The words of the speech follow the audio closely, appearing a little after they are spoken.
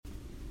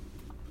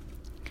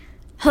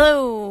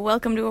Hello,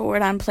 welcome to A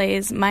Word on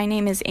Plays. My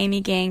name is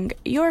Amy Gang,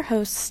 your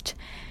host.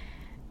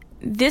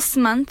 This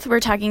month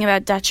we're talking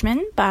about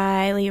Dutchman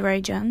by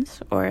Leroy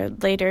Jones, or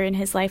later in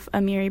his life,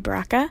 Amiri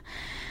Baraka.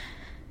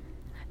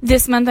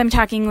 This month I'm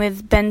talking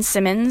with Ben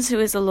Symmons, who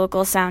is a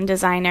local sound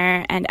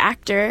designer and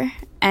actor,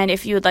 and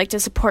if you would like to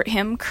support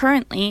him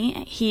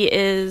currently, he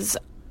is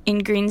in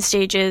Green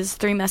Stage's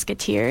Three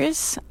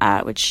Musketeers,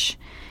 which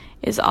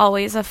is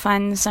always a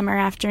fun summer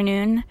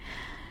afternoon.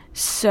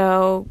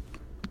 So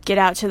get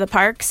out to the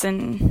parks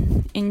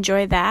and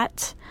enjoy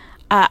that.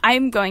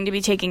 I'm going to be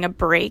taking a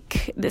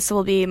break. This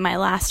will be my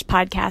last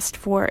podcast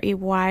for a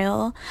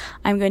while.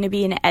 I'm going to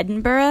be in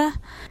Edinburgh,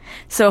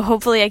 so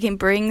hopefully I can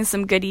bring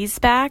some goodies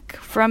back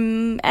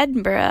from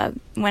Edinburgh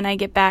when I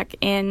get back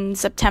in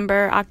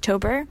September,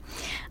 October.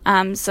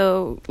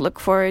 So look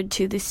forward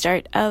to the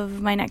start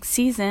of my next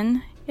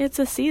season. It's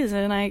a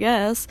season, I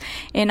guess,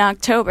 in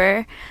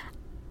October,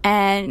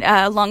 and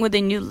along with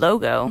a new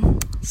logo.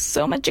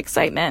 So much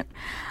excitement.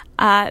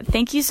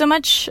 Thank you so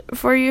much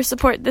for your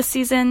support this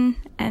season,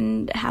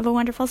 and have a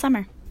wonderful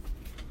summer.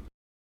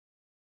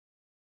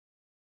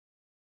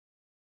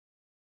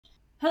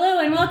 Hello,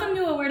 and welcome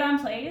to A Word on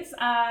Plays.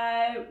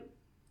 I'm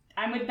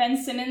with Ben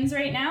Symmons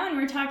right now, and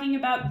we're talking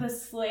about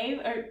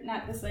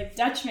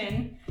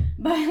Dutchman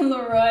by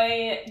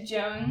Leroy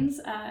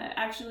Jones,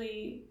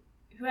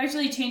 who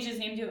actually changed his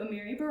name to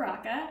Amiri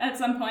Baraka at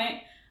some point.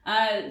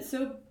 I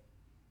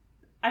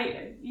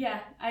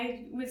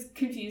was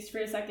confused for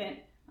a second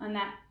on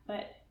that.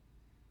 But,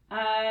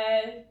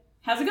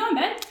 how's it going,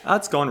 Ben?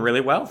 It's going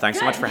really well. Thanks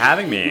so much for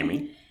having me,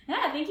 Amy.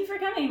 Yeah, thank you for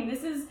coming.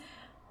 This is,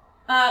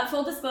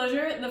 full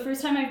disclosure, the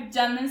first time I've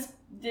done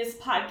this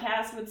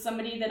podcast with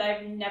somebody that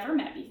I've never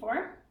met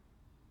before.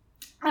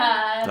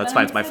 That's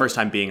fine. It's my first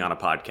time being on a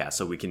podcast,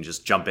 so we can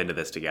just jump into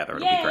this together.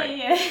 It'll be great.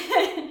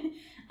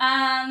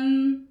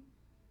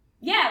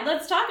 Yeah,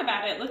 let's talk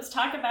about it. Let's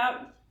talk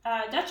about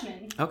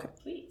Dutchman. Okay.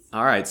 Please.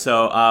 All right.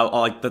 So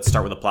let's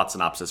start with a plot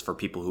synopsis for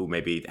people who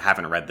maybe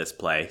haven't read this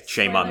play.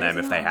 Shame on them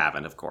if they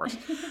haven't, of course.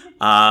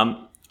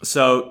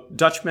 So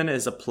Dutchman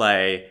is a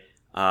play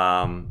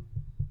that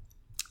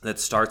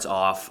starts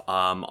off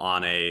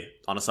on a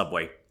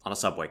subway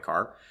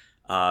car.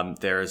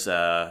 There's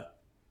a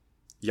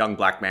young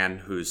black man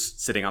who's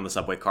sitting on the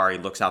subway car. He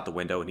looks out the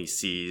window and he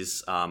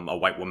sees a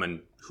white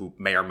woman who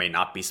may or may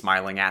not be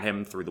smiling at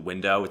him through the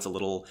window. It's a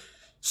little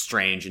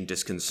strange and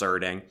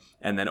disconcerting.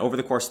 And then over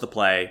the course of the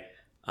play,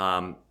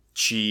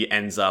 she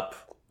ends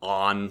up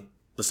on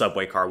the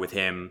subway car with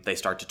him. They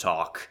start to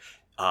talk.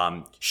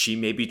 She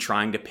may be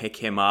trying to pick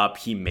him up.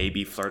 He may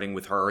be flirting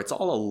with her. It's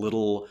all a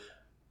little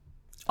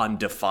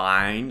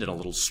undefined and a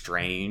little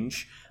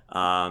strange.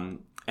 And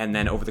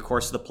then over the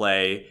course of the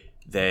play,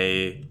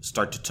 they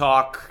start to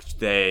talk.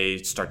 They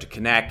start to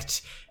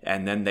connect.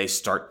 And then they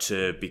start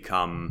to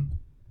become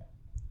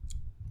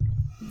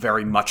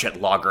very much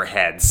at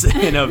loggerheads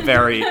in a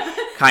very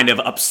kind of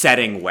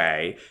upsetting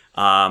way.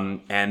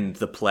 And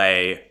the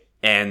play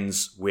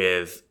ends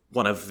with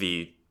one of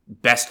the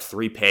best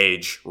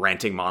 3-page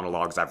ranting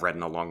monologues I've read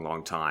in a long,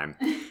 long time.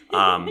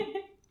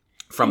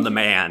 From the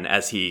man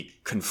as he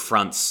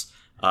confronts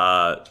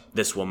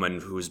this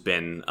woman who's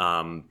been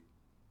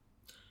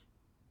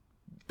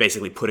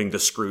basically putting the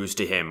screws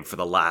to him for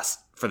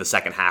the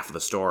second half of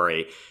the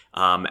story.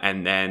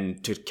 And then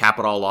to cap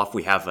it all off,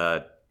 we have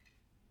a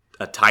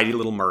tidy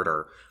little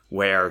murder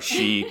where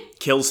she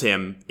kills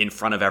him in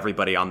front of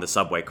everybody on the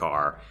subway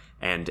car,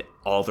 and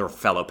all their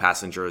fellow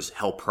passengers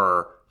help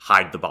her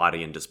hide the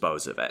body and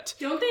dispose of it.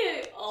 Don't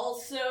they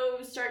also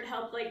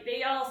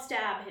they all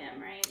stab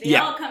him, right? They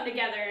all come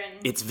together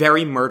and... It's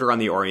very Murder on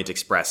the Orient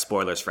Express.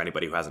 Spoilers for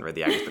anybody who hasn't read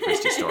the Agatha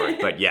Christie story.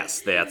 But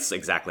yes, that's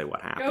exactly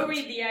what happens. Go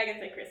read the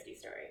Agatha Christie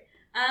story.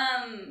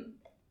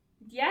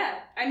 Yeah.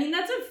 I mean,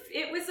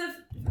 it was a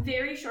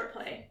very short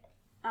play.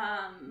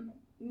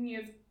 You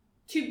have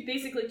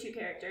basically two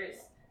characters.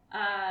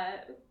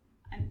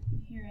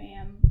 Here I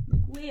am,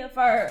 way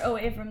far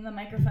away from the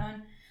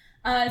microphone.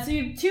 So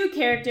you have two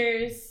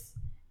characters,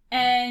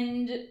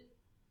 and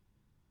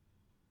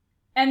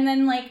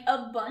then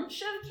a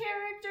bunch of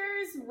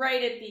characters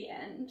right at the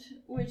end,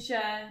 which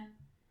I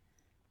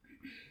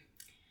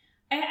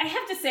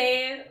have to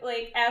say,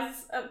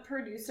 as a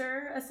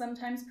producer, a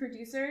sometimes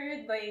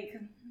producer,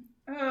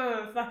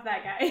 oh, fuck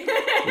that guy.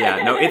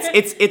 Yeah, no,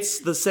 it's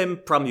the same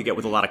problem you get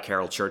with a lot of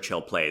Carol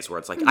Churchill plays, where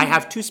it's I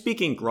have two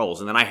speaking roles,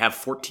 and then I have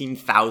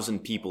 14,000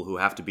 people who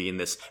have to be in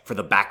this for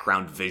the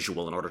background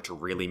visual in order to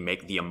really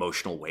make the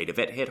emotional weight of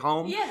it hit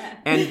home. Yeah.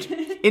 And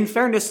in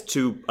fairness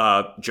to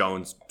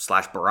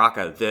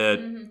Jones/Baraka,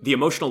 the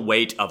emotional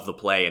weight of the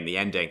play and the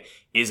ending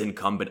is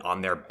incumbent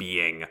on there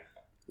being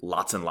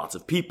lots and lots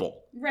of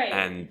people. Right.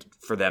 And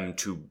for them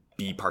to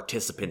be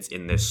participants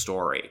in this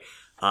story.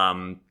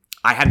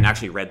 I hadn't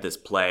actually read this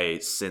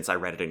play since I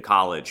read it in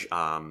college,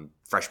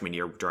 freshman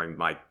year during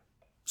my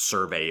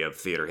survey of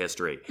theater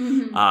history.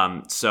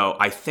 Mm-hmm. So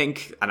I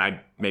think, and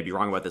I may be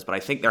wrong about this, but I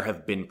think there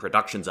have been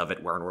productions of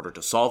it where in order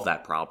to solve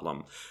that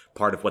problem,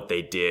 part of what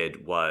they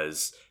did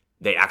was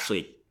they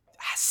actually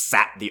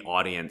sat the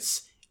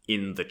audience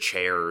in the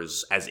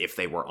chairs as if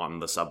they were on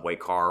the subway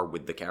car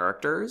with the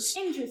characters.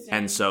 Interesting.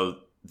 And so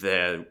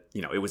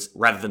it was,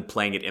 rather than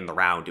playing it in the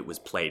round, it was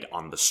played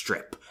on the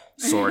strip,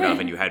 sort of,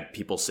 and you had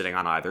people sitting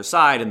on either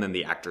side, and then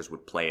the actors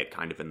would play it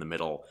kind of in the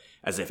middle,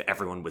 as if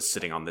everyone was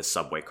sitting on this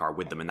subway car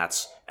with them, and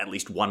that's at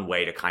least one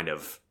way to kind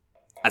of,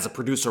 as a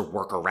producer,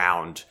 work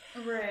around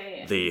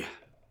the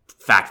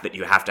fact that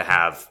you have to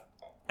have,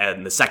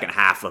 in the second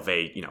half of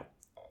a,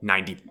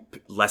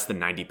 less than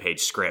 90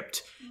 page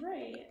script,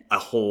 a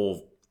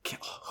whole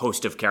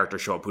host of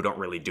characters show up who don't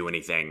really do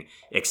anything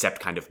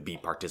except kind of be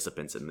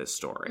participants in this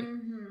story.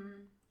 Mm-hmm.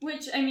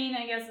 Which, I mean,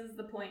 I guess is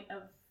the point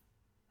of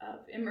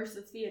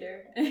immersive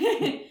theater.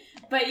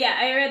 But yeah,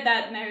 I read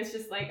that and I was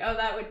just like, oh,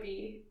 that would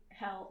be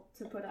hell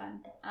to put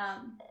on.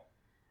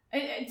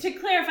 To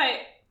clarify,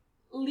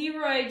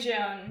 Leroy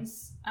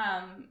Jones,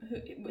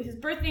 his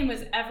birth name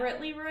was Everett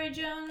Leroy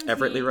Jones.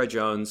 Leroy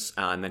Jones,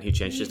 and then he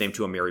changed his name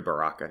to Amiri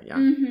Baraka, yeah.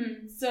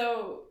 Mm-hmm.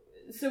 So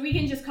we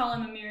can just call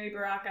him Amiri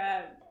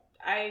Baraka.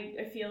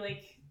 I feel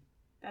like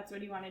that's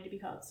what he wanted to be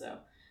called, so.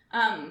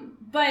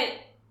 But,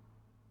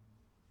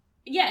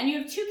 yeah, and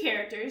you have two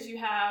characters. You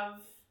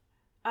have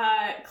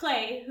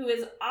Clay, who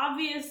is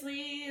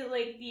obviously,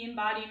 like, the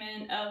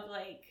embodiment of,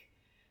 like,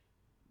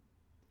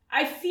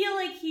 I feel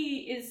like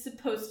he is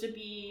supposed to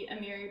be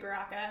Amiri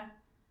Baraka.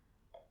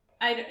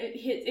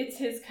 It's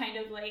his kind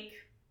of, like,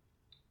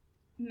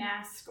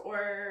 mask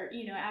or,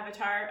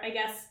 avatar, I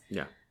guess.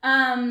 Yeah.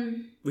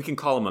 We can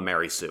call him a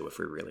Mary Sue if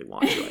we really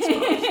want to, I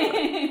suppose.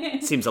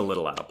 It seems a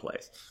little out of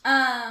place.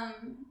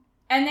 And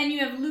then you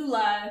have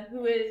Lula,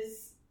 who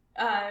is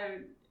a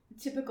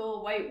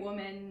typical white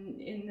woman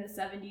in the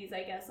 70s,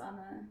 I guess, on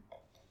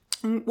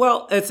the...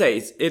 Well, I'd say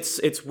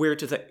it's weird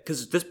to think,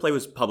 because this play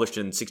was published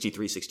in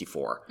 63,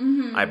 64,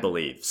 I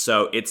believe.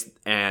 So it's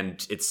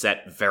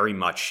set very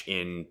much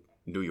in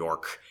New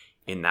York,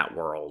 in that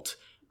world.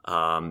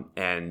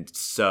 And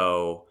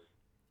so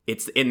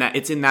it's in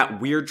that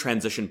weird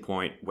transition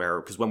point where,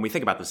 because when we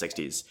think about the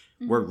 60s,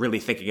 we're really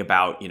thinking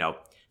about,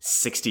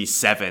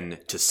 67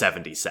 to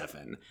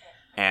 77.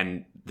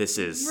 And this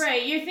is...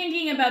 Right, you're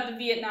thinking about the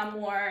Vietnam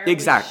War.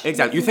 Exactly.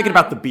 You're thinking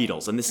about the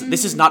Beatles, and this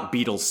is not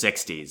Beatles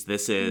 60s.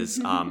 This is,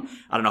 I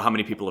don't know how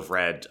many people have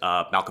read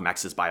Malcolm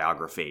X's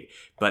biography,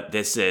 but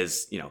this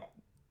is,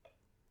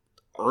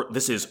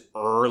 this is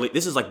early,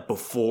 this is like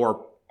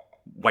before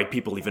white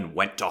people even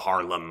went to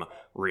Harlem,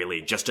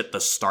 really, just at the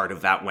start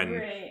of that,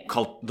 when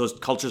those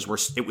cultures were,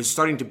 it was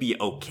starting to be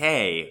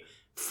okay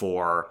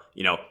for,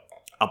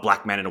 a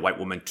black man and a white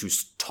woman to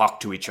talk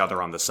to each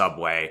other on the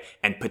subway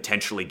and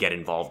potentially get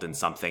involved in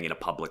something in a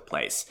public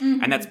place.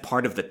 And that's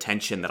part of the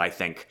tension that I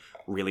think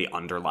really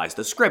underlies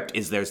the script,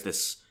 is there's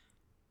this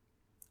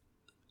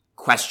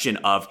question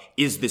of,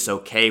 is this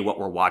okay, what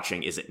we're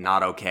watching? Is it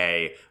not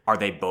okay? Are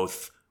they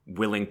both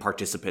willing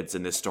participants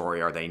in this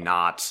story? Are they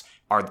not?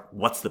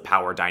 What's the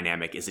power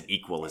dynamic? Is it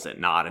equal? Is it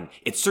not? And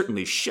it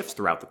certainly shifts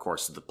throughout the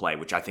course of the play,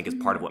 which I think is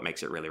part of what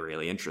makes it really,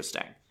 really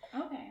interesting.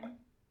 Okay.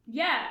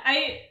 Yeah,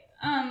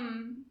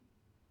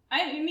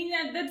 I mean,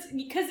 that's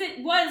because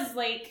it was,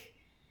 like,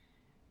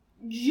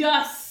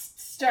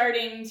 just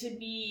starting to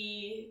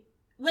be,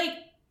 like,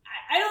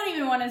 I don't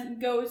even want to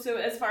go so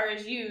as far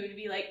as you to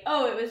be like,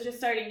 oh, it was just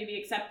starting to be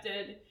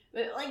accepted.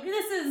 But, like,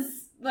 this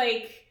is,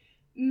 like,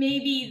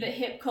 maybe the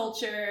hip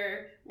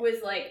culture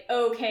was, like,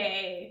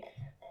 okay,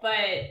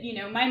 but,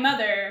 my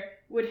mother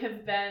would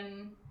have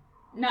been...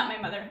 Not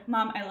my mother.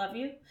 Mom, I love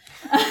you.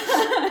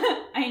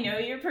 I know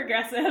you're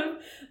progressive,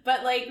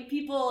 but like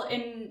people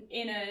in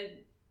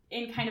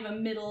kind of a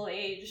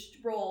middle-aged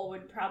role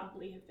would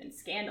probably have been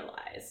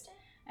scandalized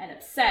and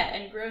upset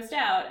and grossed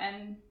out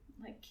and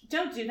like,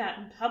 don't do that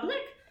in public.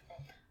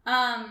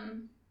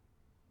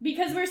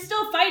 Because we're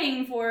still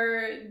fighting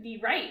for the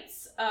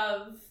rights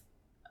of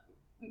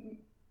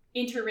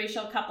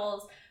interracial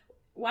couples.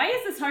 Why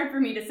is this hard for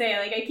me to say?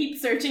 Like, I keep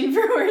searching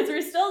for words.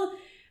 We're still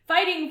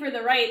fighting for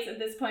the rights at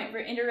this point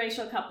for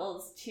interracial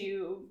couples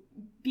to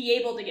be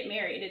able to get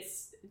married.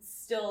 It's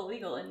still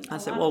illegal in a lot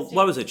of states.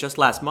 What was it? Just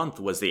last month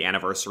was the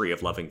anniversary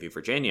of Loving v.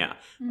 Virginia.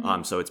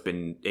 So it's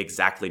been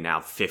exactly now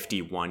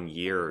 51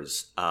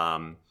 years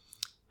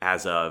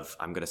as of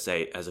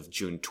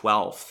June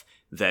 12th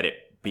that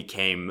it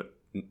became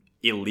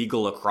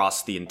illegal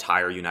across the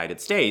entire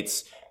United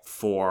States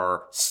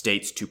for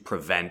states to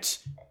prevent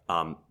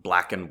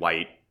black and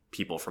white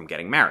people from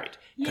getting married.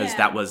 Because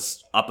that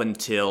was up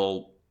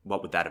until...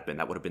 What would that have been?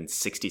 That would have been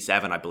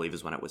 67, I believe,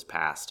 is when it was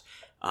passed.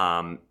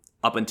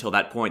 Up until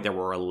that point, there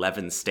were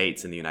 11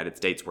 states in the United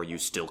States where you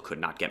still could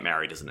not get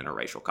married as an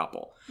interracial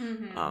couple.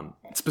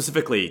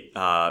 Specifically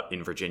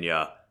in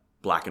Virginia,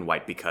 black and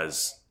white,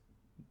 because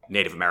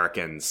Native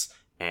Americans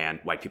and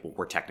white people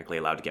were technically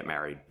allowed to get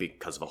married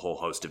because of a whole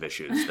host of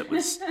issues that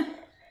was,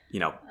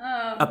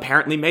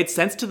 apparently made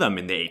sense to them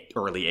in the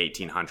early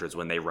 1800s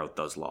when they wrote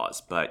those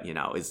laws. But,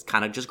 it's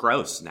kind of just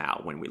gross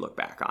now when we look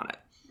back on it.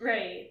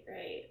 Right.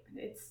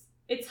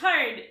 It's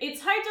hard.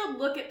 It's hard to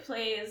look at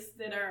plays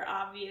that are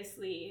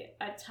obviously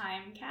a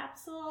time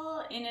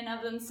capsule in and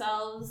of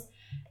themselves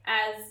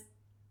as,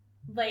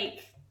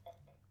 like,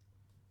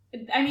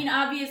 I mean,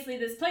 obviously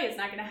this play is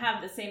not going to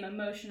have the same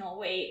emotional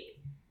weight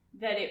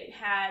that it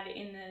had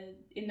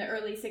in the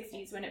early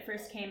 60s when it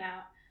first came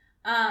out.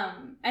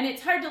 And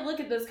it's hard to look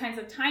at those kinds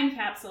of time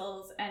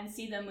capsules and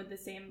see them with the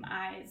same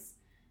eyes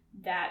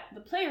that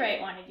the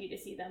playwright wanted you to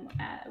see them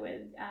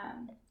with.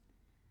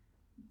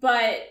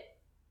 But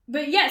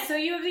yeah, so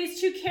you have these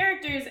two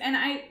characters, and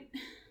I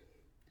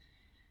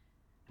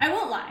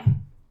won't lie.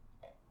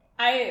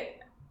 I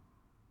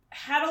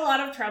had a lot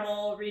of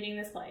trouble reading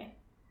this play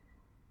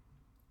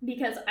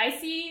because I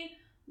see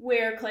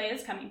where Clay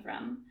is coming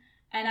from,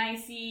 and I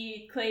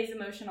see Clay's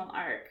emotional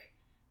arc.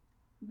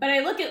 But I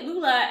look at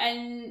Lula,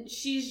 and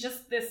she's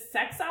just this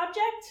sex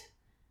object.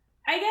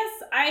 I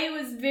guess I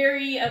was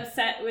very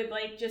upset with,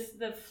 like, just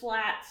the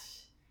flat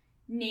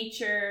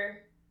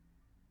nature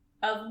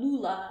of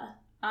Lula.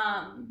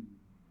 And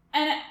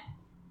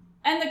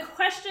the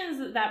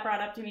questions that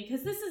brought up to me,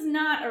 because this is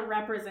not a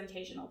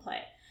representational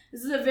play.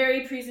 This is a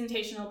very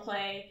presentational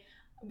play.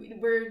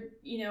 We're,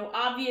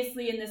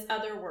 obviously in this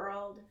other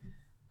world.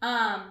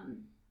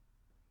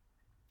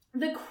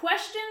 The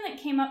question that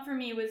came up for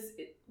me was,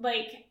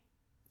 like,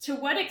 to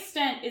what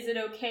extent is it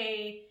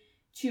okay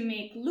to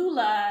make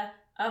Lula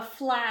a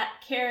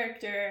flat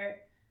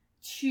character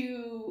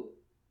to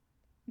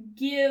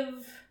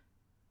give...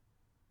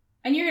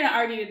 And you're going to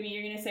argue with me,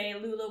 you're going to say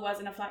Lula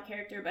wasn't a flat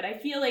character, but I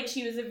feel like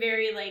she was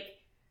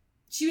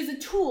she was a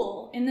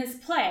tool in this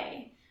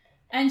play.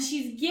 And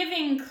she's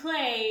giving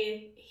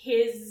Clay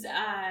his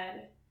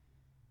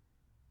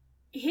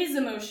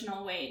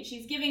emotional weight.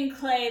 She's giving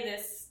Clay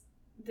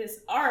this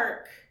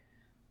arc.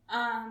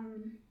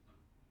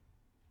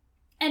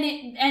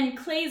 And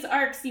Clay's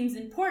arc seems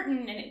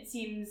important, and it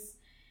seems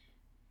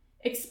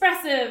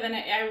expressive, and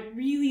I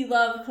really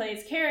love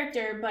Clay's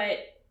character, but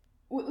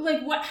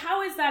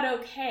how is that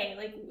okay?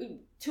 Like,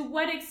 to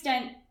what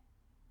extent?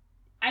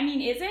 I mean,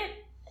 is it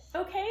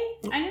okay?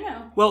 I don't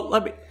know. Well,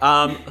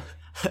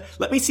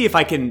 let me see if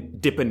I can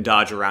dip and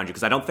dodge around you,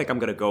 because I don't think I'm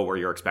going to go where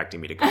you're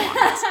expecting me to go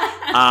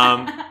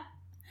on this.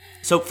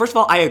 So first of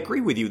all, I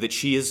agree with you that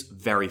she is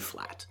very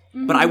flat.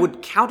 Mm-hmm. But I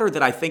would counter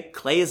that I think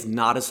Clay is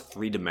not as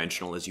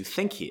three-dimensional as you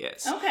think he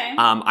is. Okay.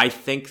 I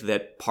think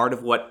that part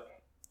of what,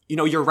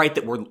 you're right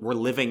that we're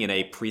living in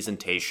a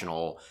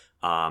presentational,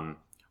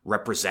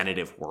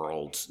 representative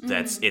world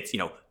that's,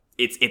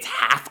 it's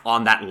half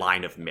on that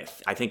line of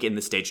myth. I think in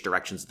the stage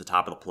directions at the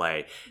top of the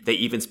play, they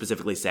even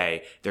specifically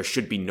say there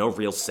should be no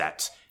real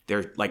set.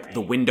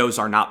 The windows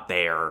are not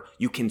there.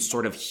 You can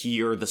sort of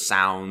hear the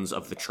sounds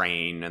of the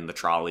train and the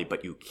trolley,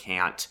 but you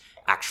can't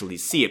actually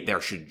see it.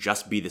 There should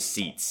just be the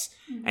seats.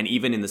 Mm-hmm. And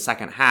even in the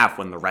second half,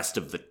 when the rest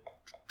of the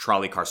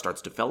trolley car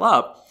starts to fill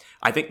up,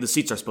 I think the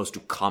seats are supposed to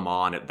come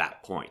on at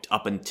that point.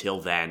 Up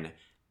until then,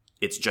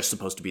 it's just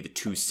supposed to be the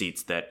two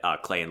seats that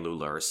Clay and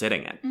Lula are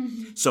sitting in.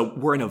 Mm-hmm. So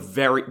we're in a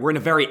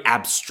very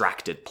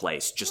abstracted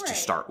place just to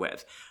start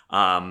with.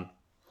 And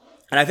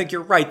I think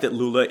you're right that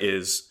Lula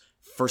is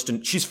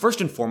she's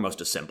first and foremost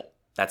a symbol.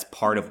 That's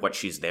part of what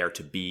she's there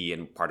to be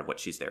and part of what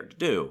she's there to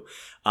do.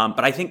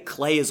 But I think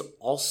Clay is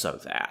also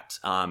that.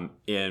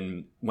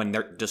 When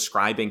they're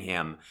describing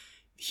him,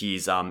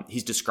 he's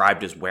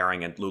described as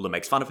wearing, and Lula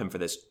makes fun of him for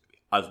this,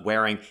 as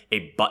wearing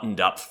a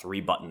buttoned-up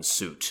 3-button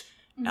suit.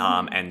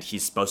 Mm-hmm. And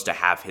he's supposed to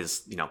have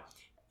his,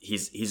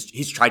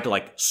 he's tried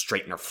to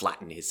straighten or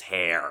flatten his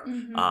hair.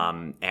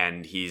 Mm-hmm.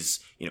 And he's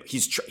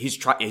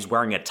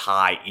wearing a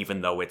tie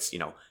even though it's,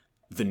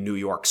 the New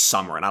York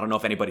summer. And I don't know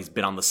if anybody's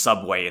been on the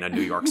subway in a New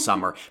York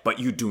summer, but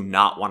you do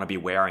not want to be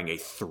wearing a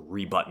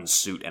 3-button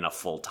suit and a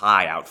full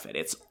tie outfit.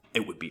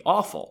 It would be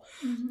awful.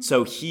 Mm-hmm.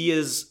 So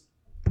he's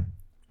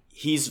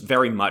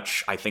very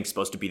much, I think,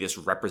 supposed to be this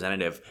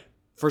representative.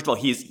 First of all,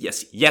 he's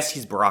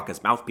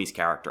Baraka's mouthpiece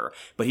character,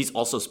 but he's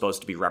also supposed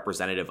to be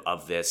representative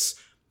of this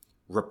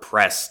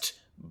repressed,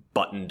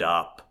 buttoned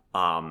up,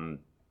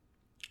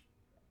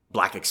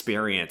 black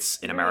experience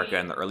in America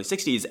in the early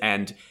 60s.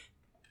 And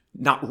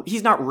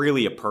he's not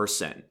really a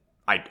person.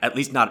 At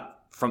least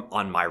not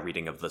on my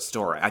reading of the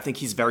story. I think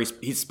he's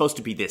supposed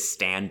to be this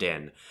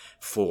stand-in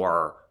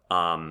for,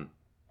 all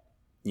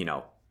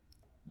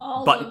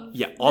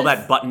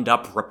that buttoned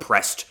up,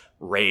 repressed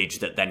rage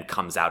that then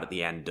comes out at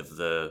the end of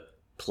the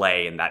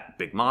play and that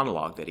big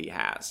monologue that he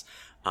has.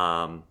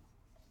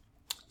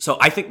 So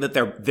I think that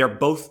they're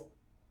both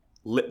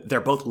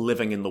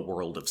living in the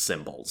world of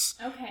symbols.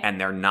 Okay.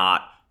 And they're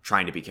not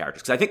trying to be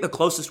characters. Because I think the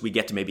closest we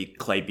get to maybe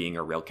Clay being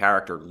a real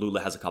character, Lula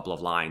has a couple of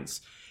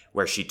lines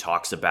where she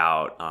talks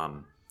about,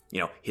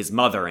 his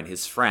mother and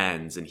his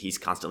friends, and he's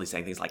constantly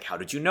saying things like, how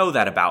did you know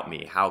that about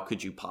me? How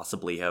could you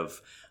possibly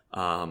have,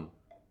 how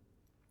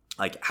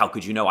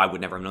could you know I would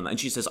never have known that? And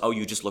she says, oh,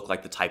 you just look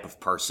like the type of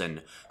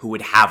person who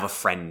would have a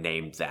friend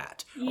named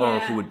that,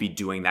 or who would be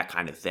doing that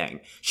kind of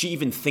thing. She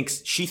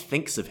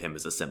thinks of him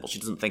as a symbol. She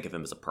doesn't think of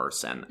him as a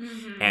person.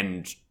 Mm-hmm.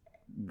 And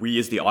we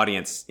as the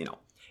audience,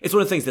 it's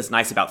one of the things that's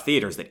nice about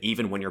theater is that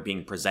even when you're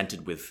being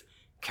presented with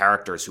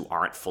characters who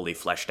aren't fully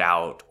fleshed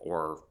out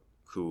or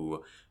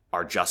who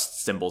are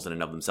just symbols in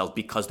and of themselves,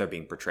 because they're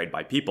being portrayed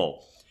by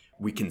people,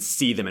 we can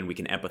see them and we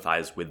can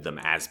empathize with them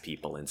as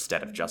people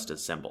instead of just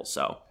as symbols.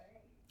 So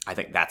I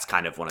think that's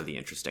kind of one of the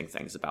interesting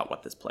things about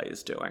what this play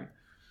is doing.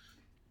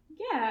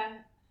 Yeah.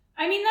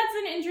 I mean, that's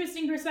an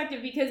interesting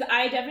perspective because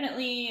I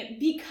definitely,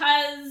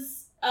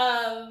 because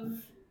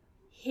of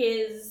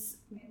his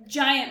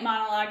giant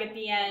monologue at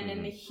the end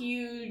and the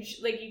huge,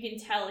 like, you can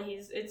tell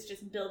it's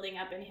just building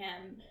up in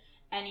him,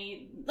 and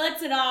he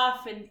lets it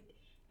off, and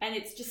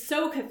it's just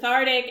so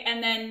cathartic,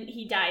 and then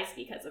he dies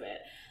because of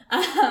it.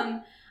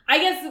 I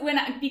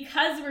guess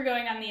because we're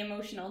going on the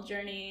emotional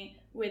journey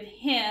with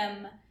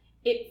him,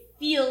 it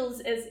feels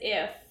as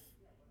if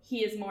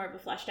he is more of a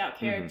fleshed out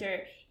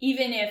character,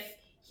 even if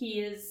he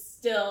is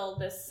still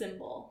this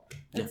symbol.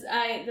 That's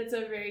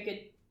a very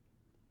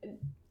good.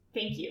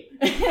 Thank you.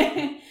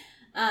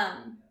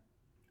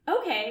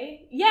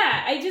 Okay.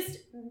 Yeah.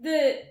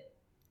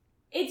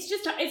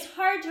 It's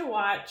hard to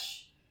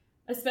watch,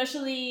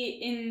 especially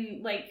in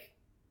like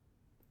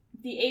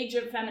the age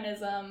of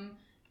feminism,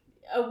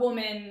 a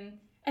woman.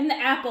 And the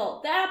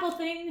apple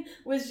thing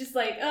was just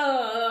like,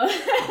 oh.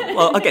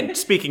 Well, again,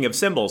 speaking of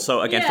symbols, so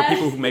again, for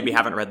people who maybe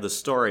haven't read the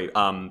story,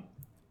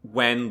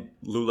 when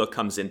Lula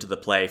comes into the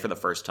play for the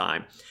first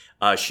time,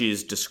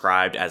 she's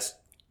described as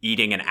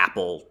eating an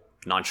apple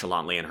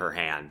nonchalantly in her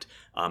hand.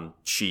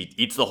 She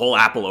eats the whole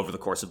apple over the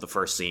course of the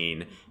first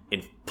scene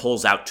and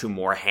pulls out 2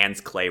 more,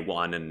 hands Clay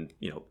one, and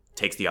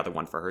takes the other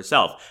one for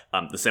herself.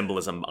 The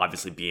symbolism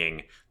obviously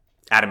being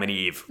Adam and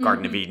Eve,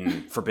 Garden of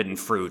Eden, forbidden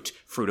fruit,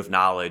 fruit of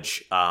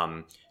knowledge.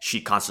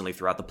 She constantly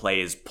throughout the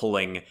play is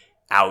pulling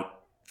out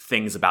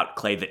things about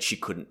Clay that she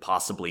couldn't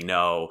possibly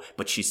know,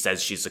 but she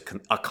says she's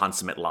a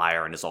consummate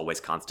liar and is always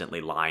constantly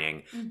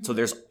lying. So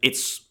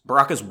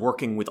Baraka's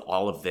working with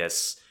all of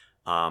this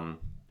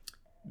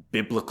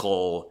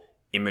biblical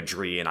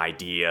imagery and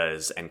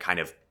ideas and kind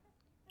of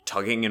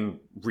tugging and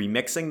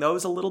remixing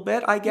those a little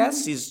bit, I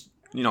guess. He's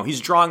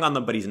drawing on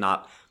them, but he's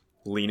not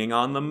leaning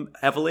on them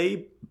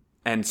heavily.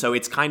 And so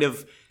it's kind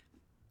of,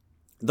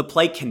 the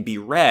play can be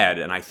read,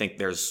 and I think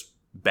there's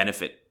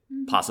benefit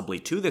possibly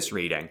to this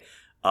reading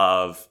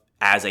as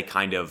a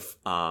kind of,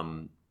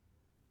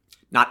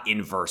 not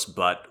inverse,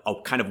 but a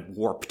kind of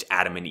warped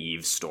Adam and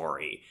Eve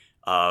story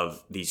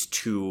of these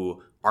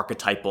 2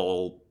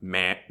 archetypal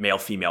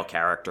male-female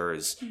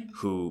characters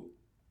who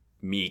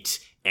meet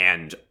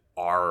and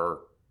are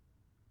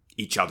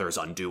each other's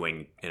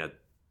undoing in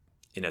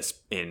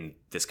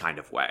this kind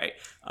of way.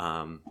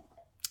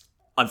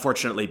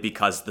 Unfortunately,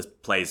 because the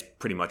play is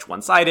pretty much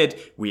one-sided,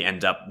 we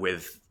end up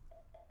with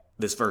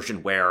this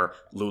version where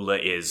Lula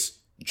is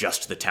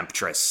just the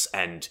temptress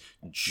and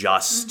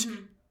just,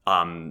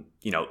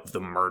 the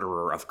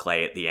murderer of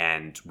Clay at the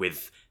end,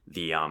 with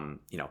the,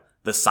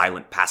 the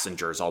silent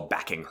passengers all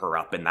backing her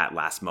up in that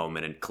last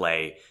moment, and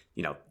Clay,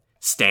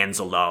 stands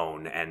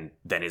alone and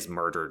then is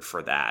murdered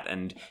for that.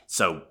 And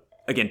so,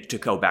 again, to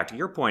go back to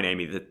your point,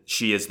 Amy, that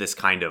she is this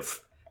kind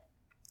of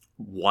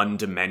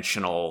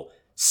one-dimensional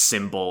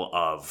symbol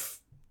of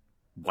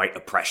white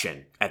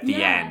oppression at the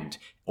end,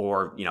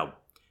 or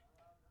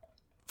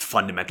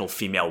fundamental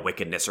female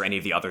wickedness, or any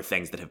of the other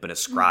things that have been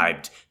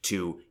ascribed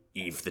to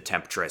Eve the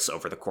Temptress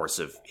over the course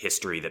of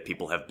history that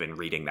people have been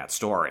reading that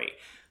story.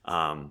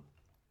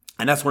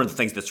 And that's one of the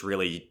things that's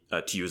really,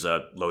 to use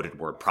a loaded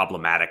word,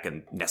 problematic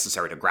and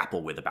necessary to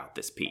grapple with about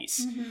this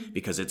piece,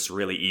 because it's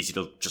really easy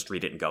to just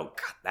read it and go,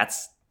 God,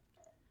 that's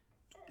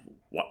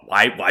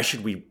why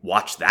should we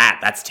watch that?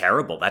 That's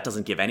terrible. That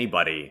doesn't give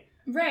anybody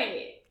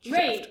Right.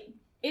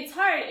 It's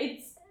hard.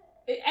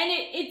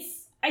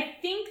 I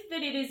think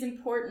that it is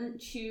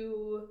important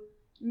to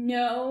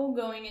know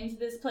going into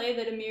this play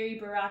that Amiri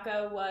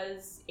Baraka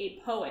was a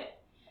poet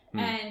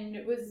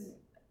and was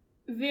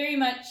very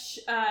much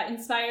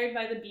inspired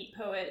by the beat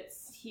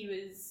poets.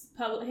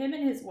 Him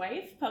and his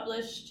wife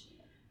published,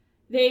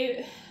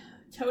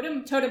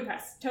 Totem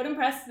Press.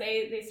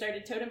 They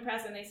started Totem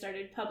Press, and they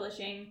started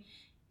publishing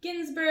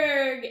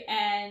Ginsberg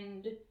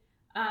and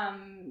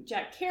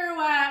Jack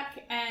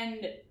Kerouac,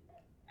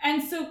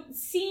 and so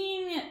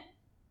seeing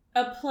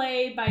a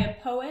play by a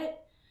poet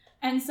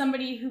and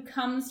somebody who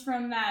comes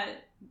from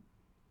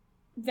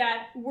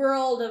that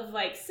world of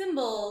like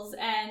symbols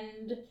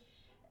and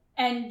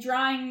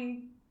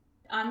drawing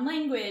on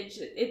language,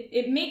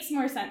 it makes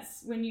more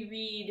sense when you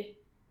read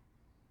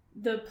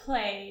the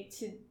play.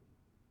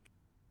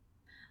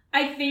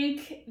 I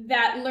think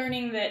that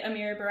learning that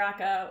Amiri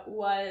Baraka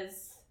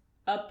was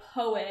a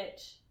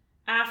poet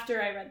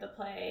after I read the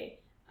play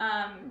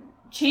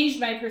changed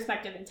my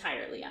perspective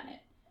entirely on it.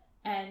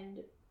 And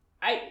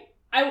I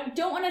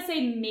don't want to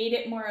say made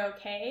it more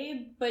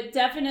okay, but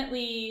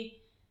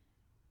definitely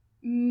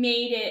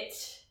made it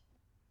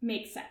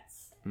make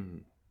sense.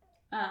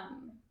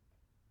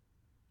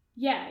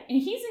 Yeah, and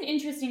he's an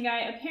interesting guy.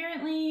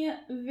 Apparently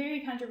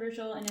very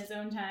controversial in his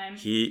own time.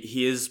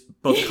 He is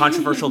both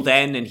controversial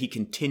then, and he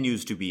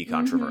continues to be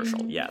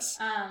controversial, yes.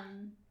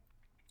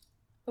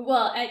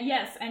 Well,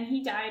 yes, and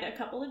he died a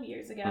couple of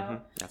years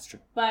ago. That's true.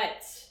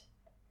 But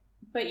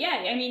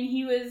yeah, I mean,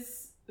 he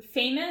was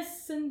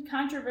famous and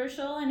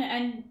controversial,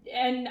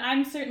 and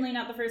I'm certainly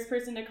not the first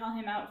person to call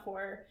him out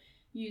for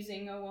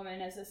using a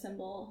woman as a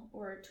symbol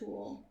or a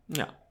tool.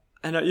 Yeah.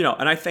 And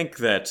and I think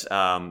that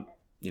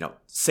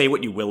say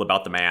what you will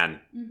about the man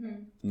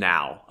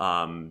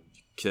now,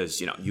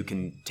 because you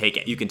can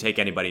take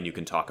anybody and you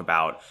can talk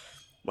about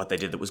what they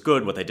did that was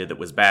good, what they did that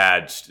was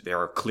bad. There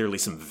are clearly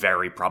some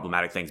very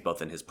problematic things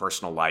both in his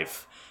personal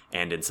life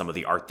and in some of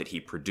the art that he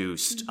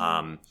produced.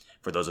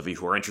 For those of you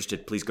who are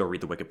interested, please go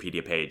read the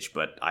Wikipedia page,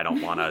 but I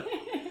don't want to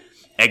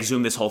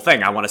exhume this whole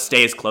thing. I want to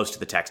stay as close to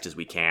the text as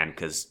we can,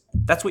 because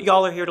that's what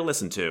y'all are here to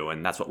listen to,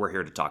 and that's what we're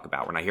here to talk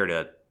about. We're not here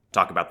to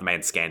talk about the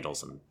man's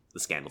scandals and the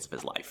scandals of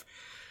his life.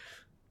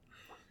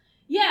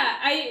 Yeah,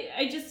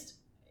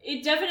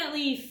 it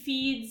definitely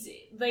feeds,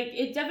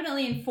 it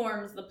definitely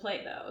informs the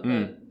play, though.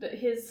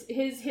 His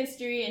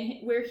history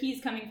and where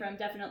he's coming from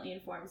definitely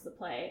informs the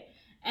play.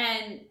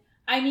 And,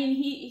 I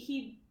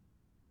mean,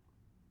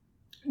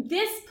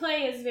 this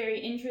play is very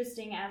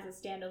interesting as a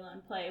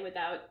standalone play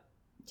without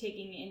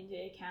taking into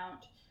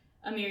account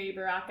Amiri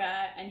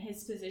Baraka and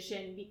his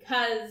position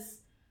because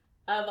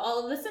of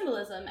all of the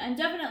symbolism. And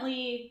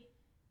definitely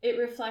it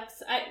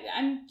reflects...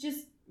 I'm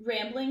just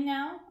rambling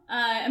now.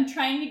 I'm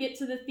trying to get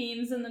to the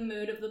themes and the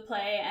mood of the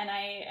play, and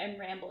I am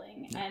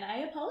rambling, and I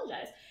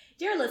apologize.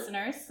 Dear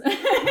listeners.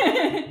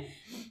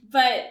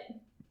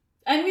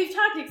 And we've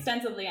talked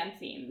extensively on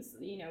themes.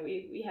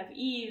 We have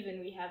Eve,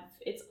 and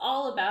it's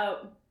all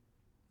about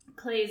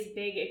Clay's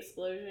big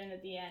explosion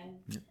at the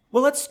end.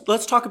 Well,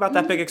 let's talk about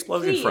that big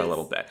explosion for a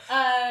little bit.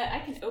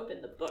 I can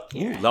open the book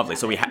here. Ooh, lovely.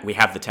 So we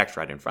have the text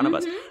right in front of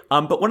us.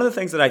 But one of the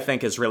things that I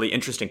think is really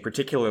interesting,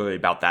 particularly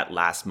about that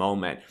last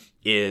moment,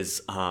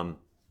 is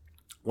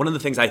one of the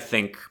things I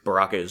think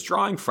Baraka is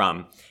drawing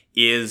from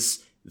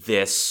is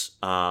this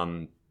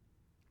long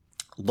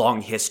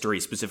history,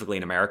 specifically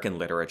in American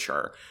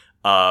literature,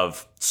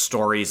 of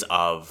stories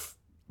of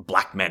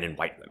black men and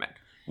white women,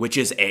 which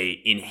is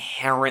a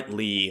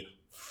inherently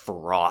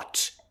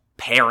fraught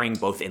pairing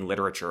both in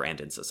literature and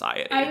in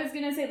society. I was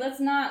going to say, let's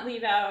not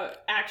leave out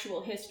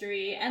actual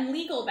history and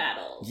legal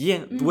battles.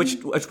 Yeah, which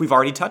we've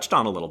already touched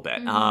on a little bit.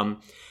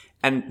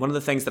 And one of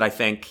the things that I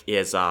think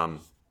is,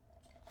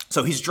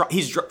 so he's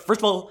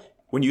first of all,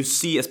 when you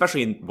see,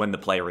 especially when the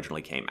play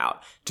originally came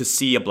out, to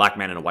see a black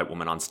man and a white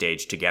woman on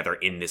stage together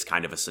in this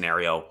kind of a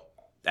scenario,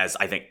 as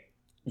I think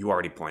you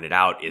already pointed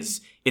out,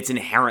 it's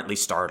inherently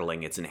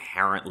startling. It's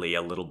inherently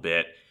a little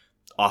bit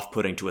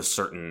off-putting to a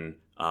certain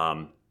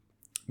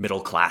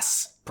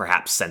middle-class,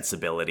 perhaps,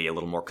 sensibility, a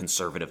little more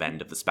conservative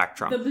end of the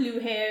spectrum. The blue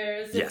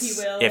hairs, yes,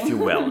 if you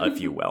will. if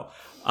you will.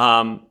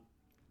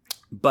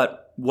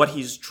 But what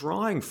he's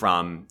drawing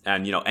from,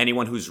 and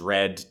anyone who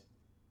had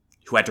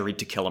to read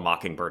To Kill a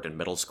Mockingbird in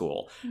middle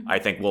school, I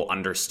think will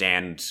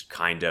understand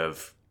kind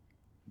of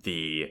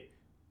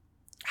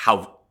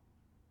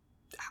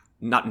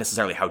not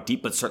necessarily how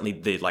deep, but certainly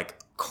the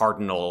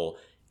cardinal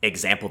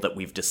example that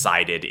we've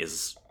decided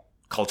is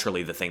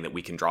culturally the thing that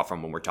we can draw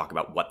from when we're talking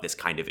about what this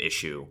kind of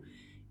issue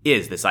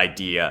is. This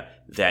idea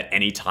that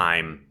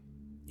anytime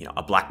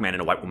a black man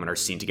and a white woman are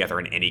seen together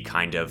in any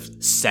kind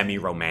of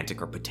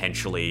semi-romantic or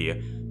potentially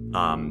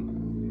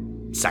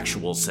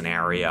sexual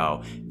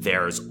scenario,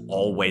 there's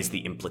always the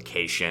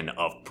implication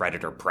of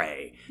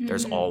predator-prey.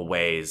 There's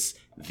always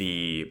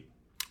the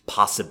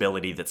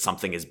possibility that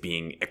something is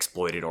being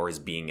exploited or is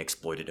being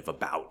exploitative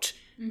about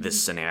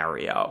this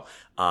scenario.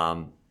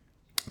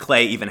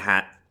 Clay even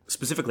had...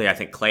 Specifically, I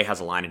think Clay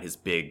has a line in his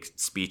big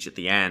speech at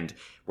the end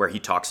where he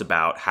talks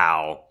about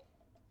how,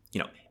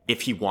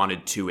 if he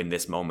wanted to in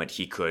this moment,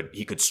 he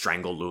could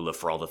strangle Lula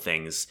for all the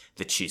things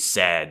that she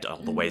said, all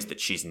the ways that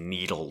she's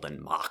needled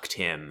and mocked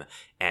him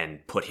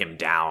and put him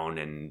down.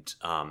 And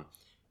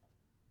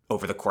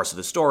over the course of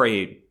the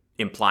story,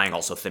 implying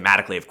also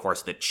thematically, of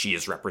course, that she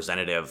is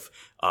representative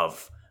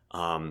of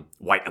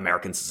white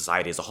American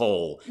society as a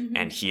whole.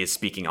 And he is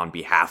speaking on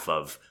behalf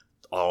of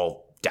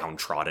all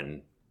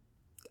downtrodden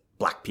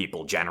black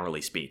people, generally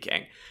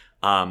speaking.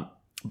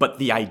 But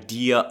the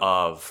idea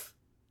of,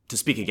 to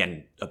speak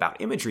again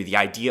about imagery, the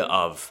idea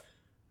of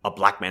a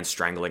black man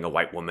strangling a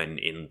white woman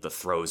in the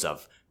throes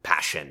of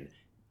passion,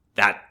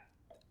 that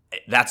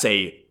has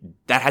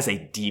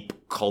a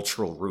deep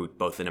cultural root,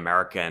 both in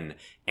American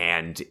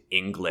and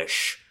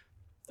English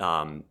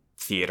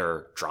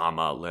theater,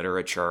 drama,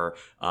 literature.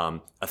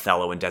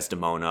 Othello and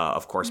Desdemona,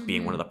 of course,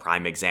 being one of the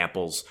prime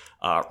examples.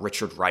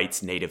 Richard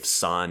Wright's Native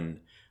Son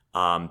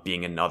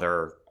being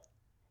another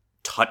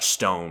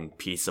touchstone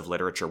piece of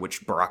literature,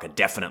 which Baraka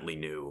definitely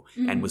knew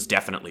and was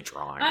definitely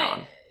drawing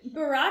on.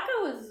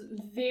 Baraka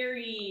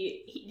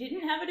he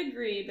didn't have a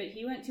degree, but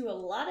he went to a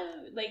lot of,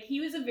 he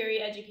was a very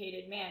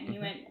educated man. He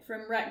went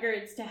from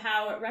Rutgers to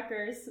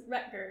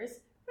Rutgers.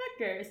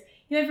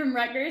 He went from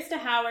Rutgers to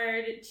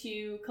Howard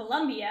to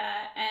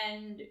Columbia,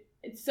 and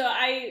so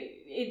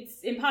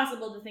it's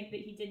impossible to think that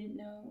he didn't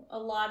know a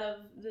lot of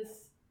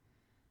this.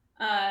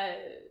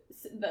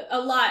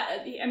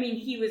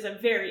 He was a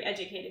very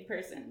educated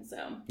person,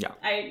 so yeah.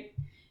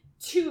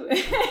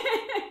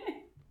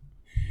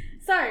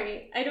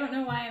 Sorry, I don't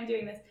know why I'm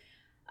doing this.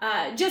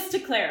 Just to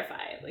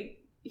clarify,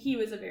 he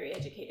was a very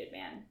educated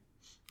man.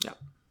 Yeah.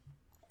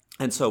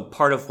 And so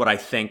part of what I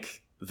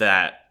think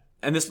that,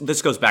 and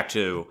this goes back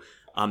to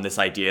this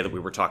idea that we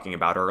were talking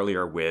about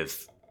earlier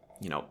with,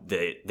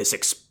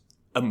 this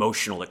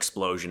emotional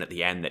explosion at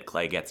the end that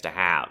Clay gets to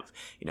have,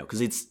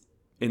 because it's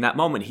in that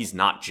moment, he's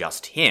not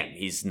just him.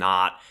 He's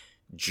not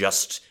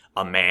just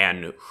a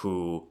man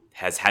who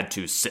has had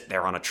to sit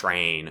there on a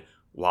train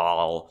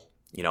while,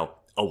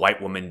 a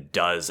white woman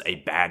does a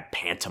bad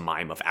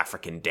pantomime of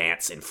African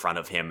dance in front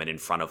of him and in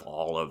front of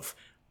all of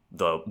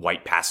the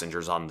white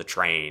passengers on the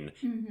train,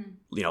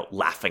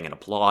 laughing and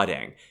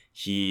applauding.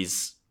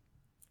 He's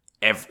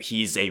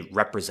a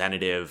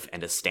representative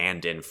and a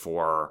stand-in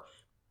for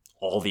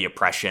all the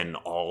oppression,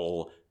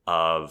 all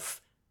of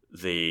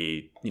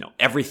the,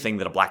 everything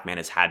that a black man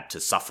has had to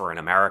suffer in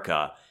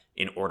America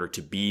in order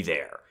to be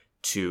there,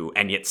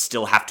 and yet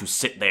still have to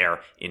sit there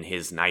in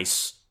his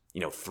nice,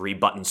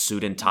 3-button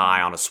suit and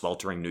tie on a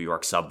sweltering New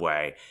York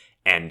subway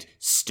and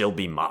still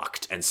be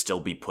mocked and still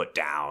be put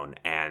down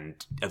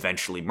and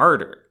eventually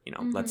murdered.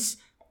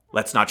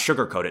 Let's not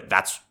sugarcoat it.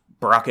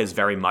 Baraka is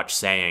very much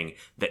saying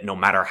that no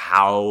matter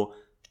how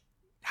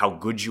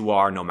good you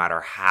are, no matter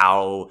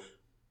how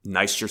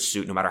nice your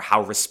suit, no matter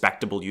how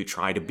respectable you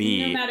try to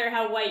be, no matter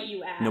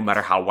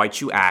how white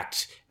you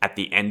act, at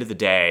the end of the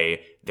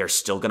day, they're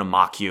still going to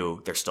mock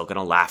you, they're still going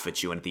to laugh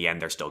at you, and at the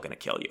end, they're still going to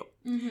kill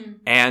you.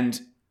 And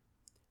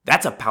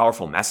that's a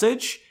powerful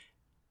message.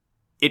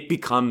 It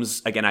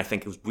becomes, again, I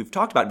think we've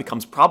talked about, it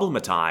becomes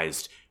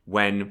problematized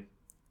when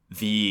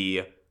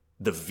the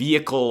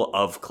vehicle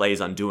of Clay's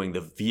undoing,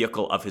 the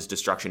vehicle of his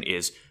destruction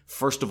is,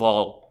 first of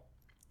all,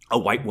 a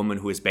white woman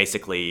who has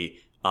basically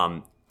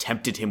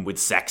tempted him with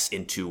sex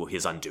into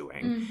his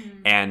undoing.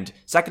 And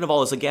second of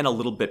all is, again, a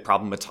little bit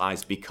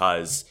problematized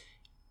because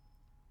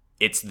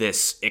it's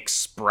this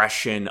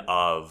expression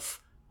of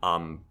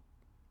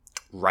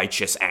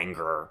righteous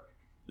anger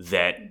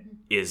that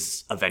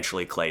is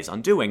eventually Clay's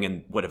undoing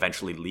and what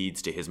eventually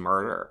leads to his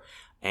murder.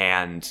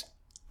 And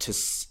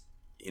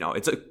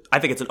I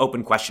think it's an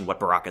open question what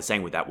Baraka is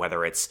saying with that,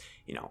 whether it's,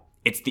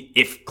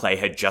 if Clay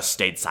had just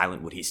stayed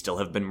silent, would he still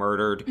have been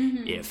murdered?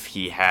 If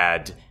he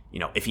had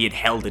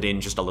held it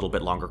in just a little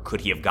bit longer,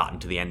 could he have gotten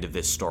to the end of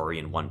this story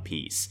in one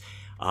piece?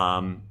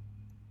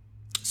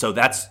 So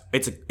I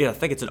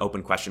think it's an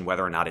open question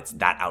whether or not it's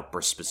that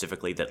outburst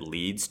specifically that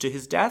leads to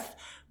his death,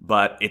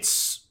 but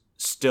it's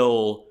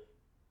still,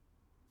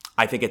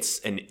 I think it's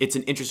an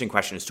interesting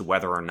question as to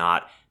whether or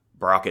not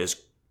Baraka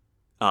is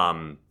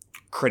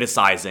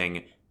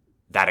criticizing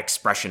that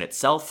expression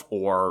itself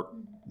or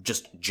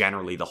just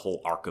generally the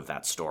whole arc of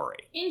that story.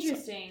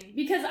 Interesting,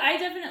 because I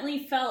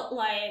definitely felt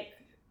like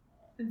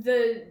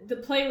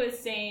the play was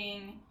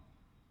saying,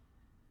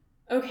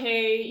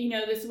 okay,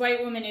 this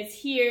white woman is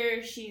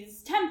here,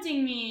 she's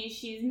tempting me,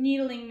 she's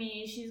needling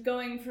me, she's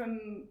going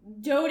from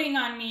doting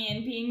on me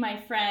and being my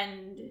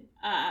friend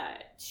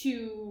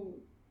to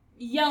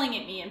yelling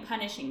at me and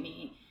punishing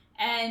me.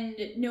 And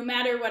no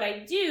matter what I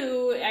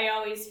do, I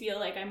always feel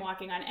like I'm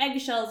walking on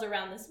eggshells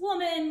around this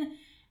woman,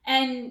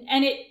 and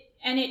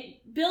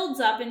it builds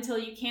up until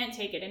you can't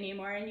take it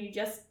anymore and you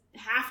just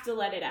have to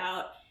let it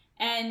out.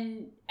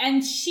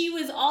 And she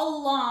was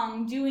all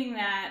along doing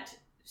that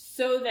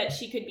so that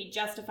she could be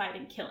justified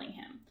in killing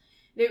him.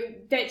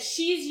 That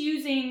she's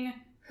using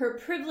her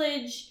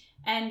privilege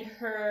and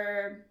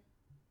her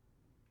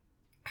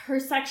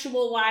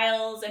sexual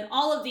wiles and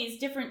all of these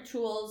different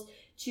tools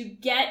to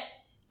get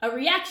a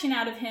reaction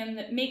out of him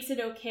that makes it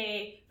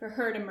okay for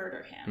her to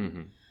murder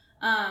him.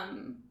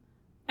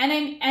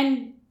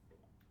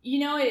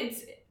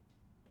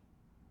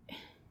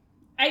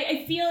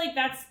 I feel like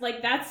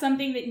that's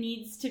something that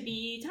needs to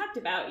be talked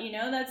about.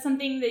 That's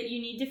something that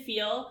you need to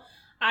feel.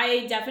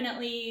 I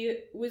definitely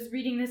was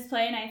reading this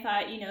play and I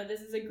thought,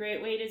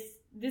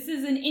 this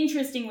is an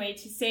interesting way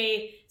to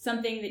say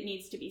something that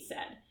needs to be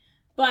said.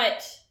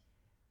 But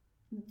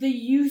the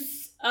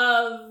use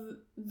of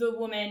the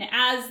woman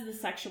as the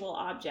sexual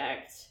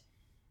object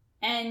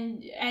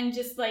and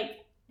just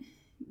like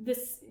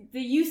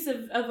the use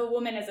of a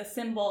woman as a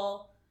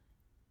symbol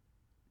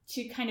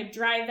to kind of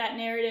drive that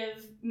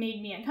narrative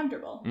made me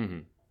uncomfortable.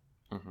 And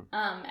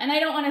I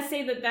don't want to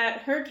say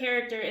that her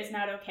character is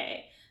not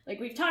okay. Like,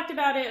 we've talked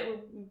about it.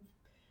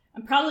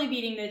 I'm probably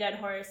beating the dead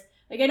horse.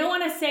 Like, I don't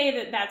want to say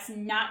that that's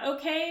not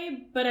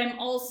okay, but I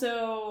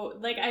also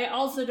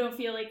don't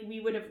feel like we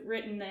would have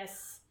written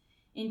this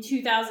in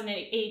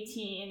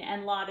 2018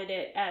 and lauded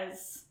it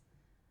as,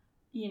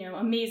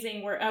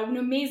 amazing work, an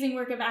amazing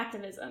work of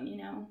activism,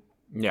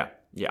 Yeah.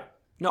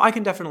 No, I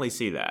can definitely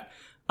see that.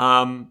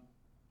 What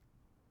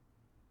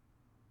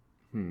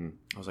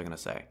was I going to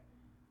say?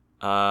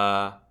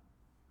 I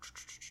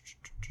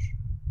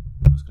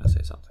was going to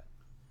say something.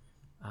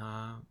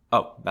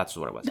 That's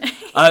what it was.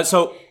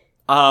 So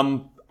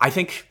I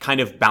think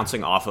kind of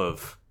bouncing off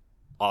of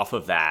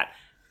that,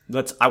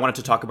 I wanted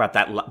to talk about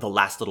the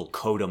last little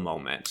coda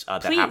moment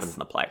that Please. happens in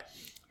the play.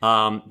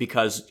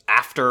 Because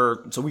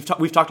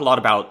we've talked a lot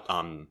about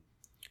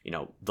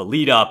the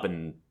lead up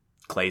and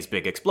Clay's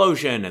big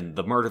explosion and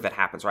the murder that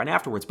happens right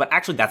afterwards, but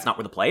actually that's not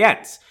where the play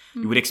ends.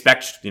 You would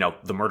expect,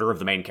 the murder of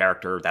the main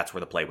character, that's where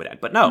the play would end.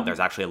 But no, there's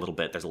actually a little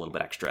bit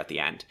extra at the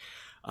end.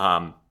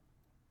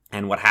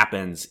 And what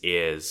happens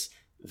is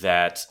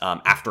that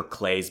after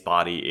Clay's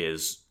body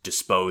is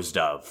disposed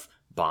of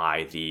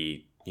by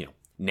the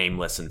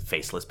nameless and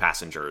faceless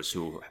passengers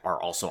who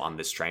are also on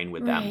this train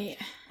with them,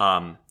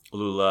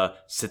 Lula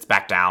sits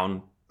back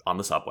down on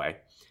the subway,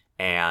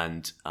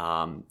 and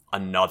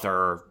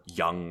another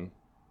young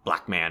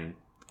black man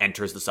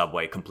enters the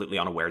subway completely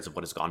unawares of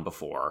what has gone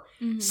before,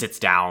 sits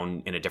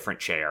down in a different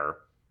chair.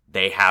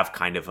 They have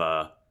kind of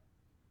a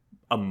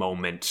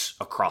moment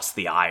across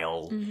the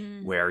aisle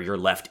where you're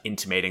left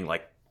intimating,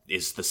 like,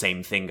 is the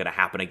same thing going to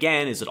happen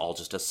again? Is it all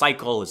just a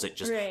cycle? Is it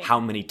just how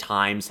many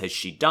times has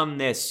she done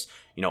this?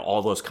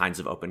 All those kinds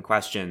of open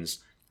questions.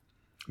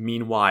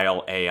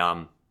 Meanwhile,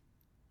 a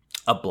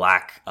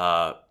black,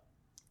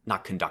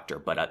 not conductor,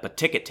 but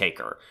ticket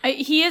taker.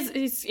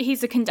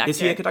 He's a conductor. Is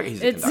he a conductor?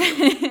 He's a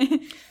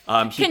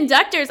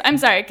conductor.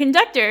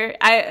 Conductor,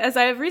 as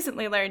I've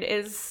recently learned,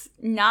 is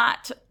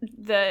not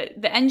the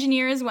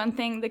engineer is one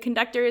thing. The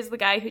conductor is the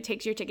guy who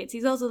takes your tickets.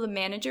 He's also the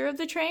manager of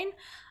the train.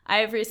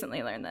 I've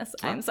recently learned this.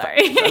 I'm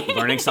sorry.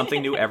 Learning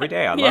something new every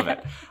day. I love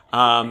it.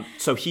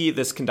 So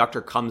this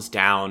conductor comes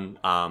down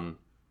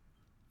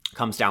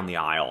the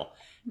aisle,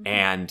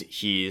 and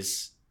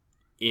he's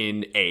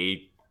in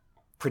a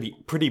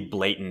pretty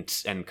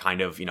blatant and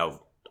kind of,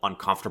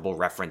 uncomfortable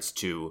reference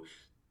to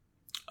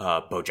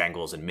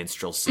Bojangles and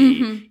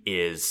minstrelsy,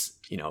 is,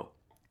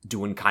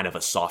 doing kind of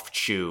a soft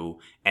chew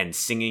and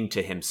singing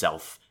to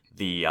himself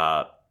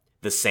the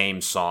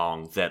same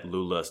song that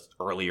Lula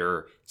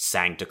earlier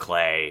sang to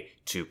Clay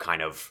to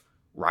kind of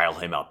rile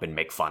him up and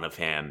make fun of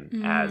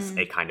him as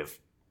a kind of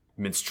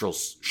minstrel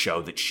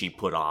show that she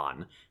put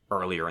on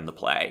earlier in the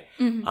play.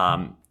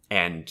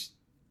 And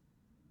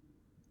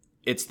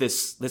it's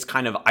this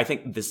kind of, I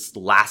think this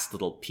last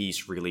little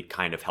piece really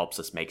kind of helps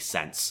us make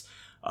sense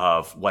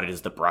of what it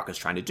is that Baraka is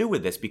trying to do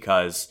with this,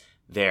 because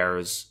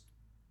there's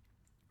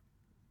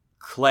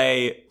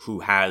Clay,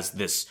 who has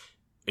this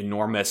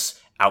enormous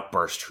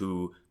outburst,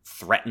 who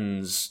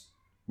threatens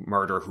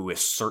murder, who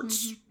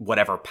asserts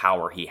whatever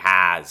power he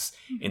has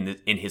in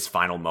his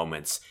final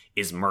moments,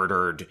 is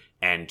murdered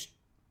and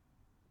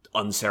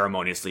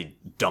unceremoniously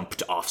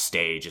dumped off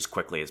stage as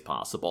quickly as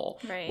possible.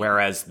 Right.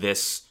 Whereas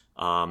this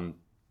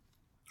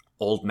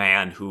old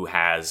man who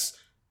has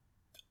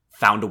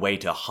found a way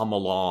to hum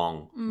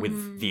along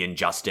with the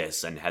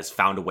injustice and has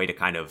found a way to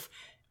kind of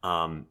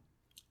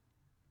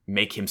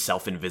make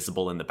himself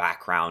invisible in the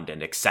background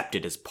and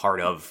accepted as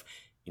part of,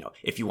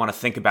 if you want to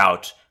think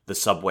about the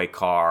subway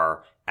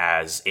car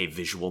as a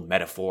visual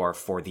metaphor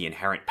for the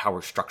inherent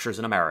power structures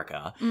in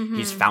America,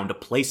 he's found a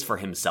place for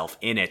himself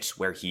in it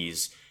where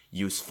he's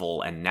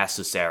useful and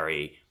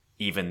necessary,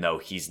 even though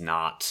he's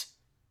not,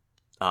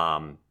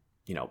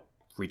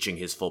 reaching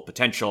his full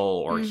potential,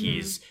 or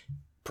he's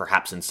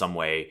perhaps in some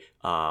way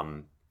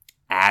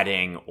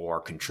adding or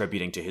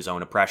contributing to his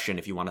own oppression,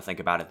 if you want to think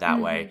about it that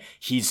way.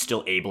 He's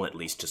still able at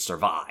least to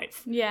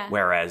survive. Yeah.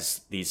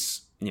 Whereas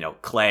these,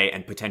 Clay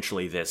and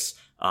potentially this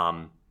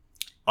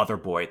other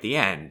boy at the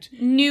end.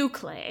 New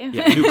Clay.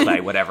 Yeah, New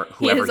Clay, whoever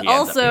he ends up being.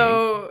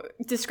 Also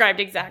described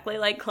exactly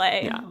like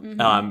Clay.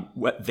 Yeah.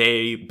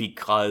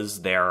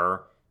 Because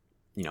they're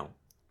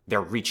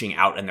reaching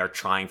out and they're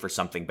trying for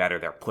something better,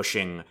 they're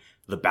pushing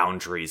the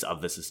boundaries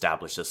of this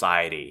established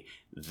society,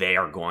 they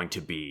are going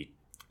to be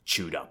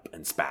chewed up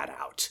and spat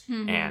out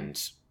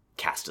and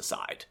cast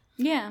aside.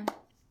 Yeah.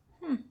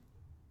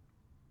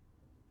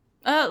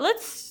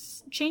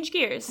 Let's change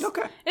gears.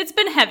 Okay. It's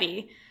been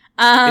heavy.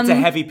 It's a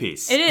heavy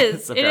piece. It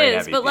is. It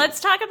is. But let's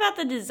talk about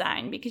the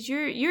design, because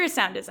you're a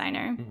sound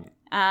designer.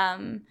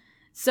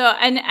 So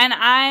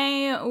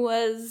I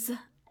was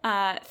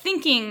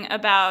thinking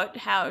about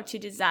how to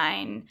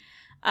design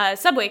a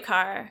subway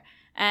car,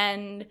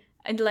 and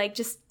like,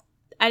 just,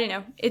 I don't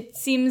know, it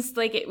seems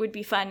like it would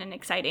be fun and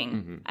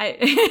exciting.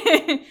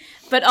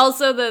 But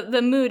also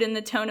the mood and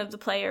the tone of the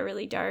play are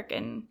really dark,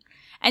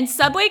 and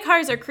subway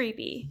cars are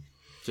creepy.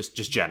 Just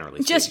generally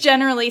speaking. Just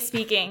generally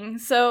speaking.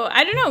 So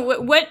I don't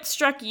know, what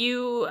struck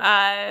you?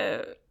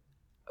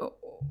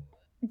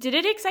 Did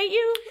it excite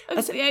you?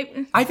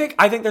 I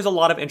think there's a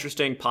lot of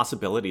interesting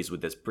possibilities with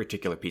this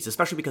particular piece,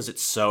 especially because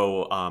it's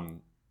so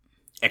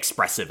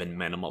expressive and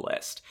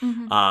minimalist.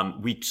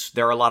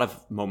 There are a lot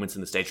of moments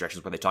in the stage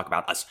directions where they talk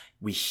about us.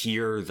 We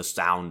hear the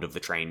sound of the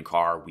train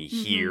car. We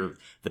hear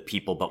the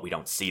people, but we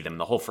don't see them.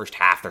 The whole first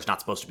half, there's not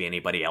supposed to be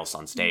anybody else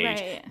on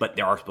stage, but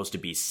there are supposed to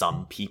be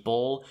some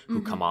people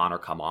who come on or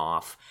come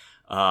off.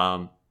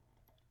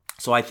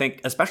 So I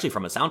think, especially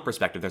from a sound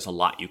perspective, there's a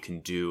lot you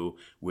can do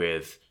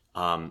with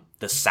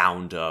the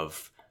sound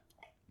of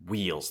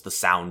wheels, the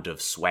sound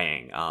of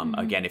swaying.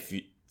 Again, if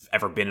you've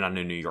ever been on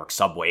a New York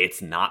subway,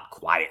 it's not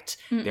quiet.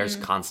 There's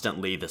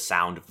constantly the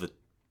sound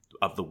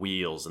of the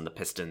wheels and the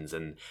pistons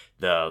and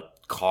the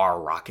car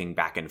rocking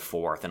back and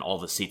forth and all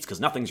the seats, because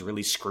nothing's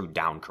really screwed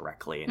down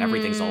correctly and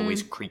everything's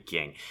always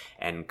creaking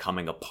and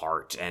coming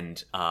apart.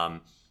 And I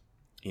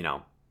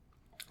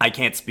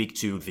can't speak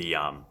to the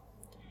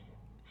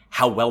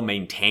how well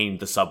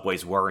maintained the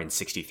subways were in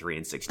 63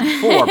 and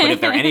 64, but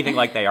if they're anything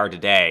like they are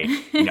today,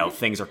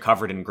 things are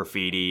covered in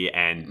graffiti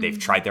and they've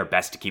tried their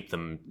best to keep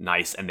them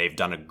nice and they've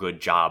done a good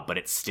job, but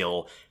it's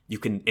still,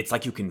 it's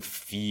like you can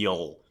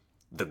feel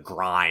the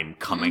grime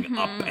coming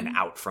up and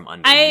out from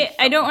underneath.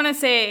 I don't want to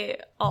say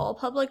all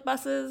public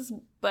buses,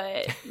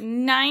 but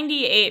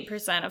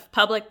 98% of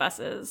public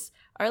buses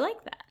are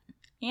like that.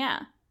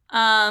 Yeah.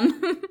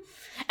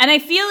 And I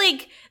feel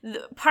like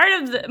part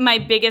of my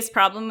biggest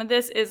problem with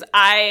this is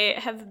I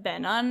have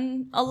been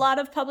on a lot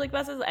of public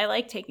buses. I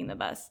like taking the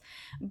bus.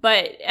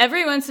 But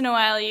every once in a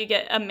while you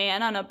get a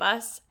man on a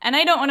bus. And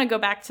I don't want to go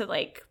back to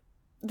like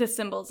the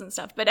symbols and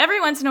stuff. But every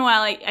once in a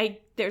while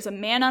there's a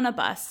man on a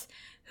bus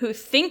who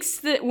thinks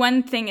that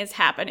one thing is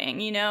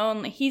happening,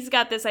 and he's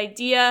got this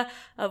idea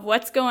of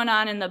what's going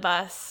on in the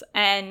bus.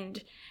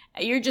 And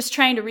you're just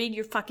trying to read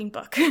your fucking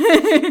book.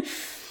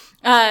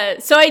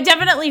 So I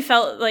definitely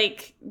felt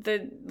like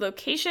the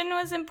location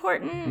was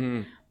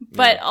important,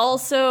 but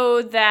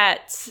also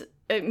that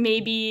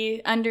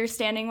maybe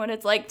understanding what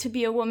it's like to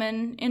be a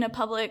woman in a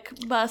public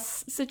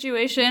bus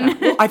situation. Yeah.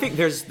 Well, I think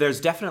there's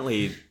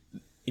definitely,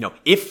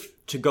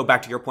 if to go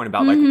back to your point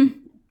about like,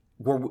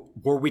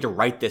 were we to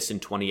write this in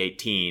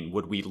 2018,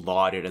 would we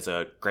laud it as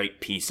a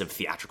great piece of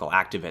theatrical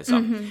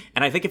activism?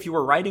 And I think if you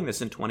were writing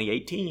this in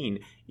 2018,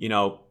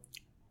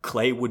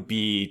 Clay would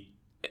be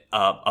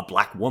a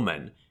black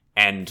woman.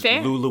 And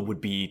Fair. Lula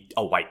would be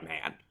a white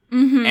man.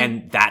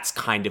 And that's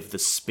kind of the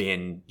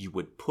spin you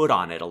would put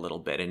on it a little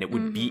bit. And it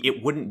would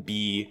it would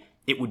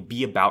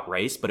be about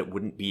race, but it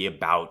wouldn't be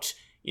about,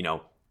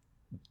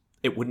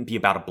 it wouldn't be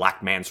about a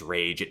black man's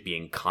rage at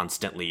being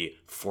constantly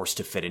forced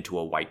to fit into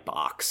a white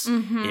box.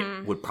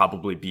 It would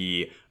probably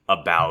be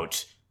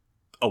about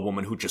a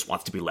woman who just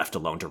wants to be left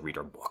alone to read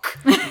her book.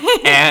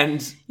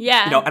 And,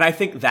 and I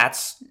think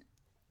that's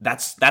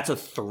a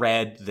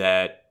thread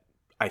that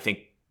I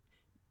think,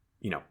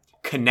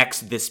 connects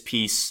this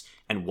piece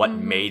and what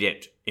made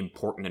it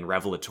important and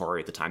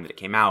revelatory at the time that it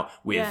came out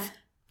with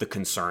the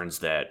concerns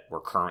that we're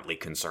currently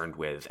concerned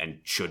with and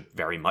should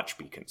very much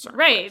be concerned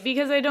with.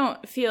 Because I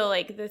don't feel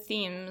like the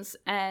themes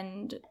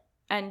and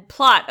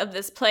plot of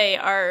this play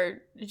are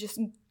just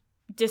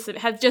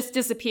have just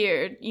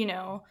disappeared,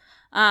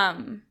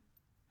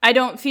 I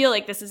don't feel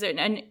like this is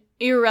an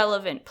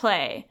irrelevant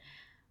play,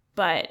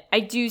 but I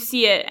do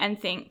see it and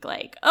think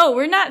like, oh,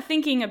 we're not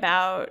thinking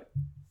about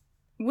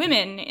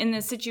women in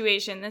this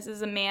situation. This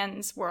is a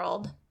man's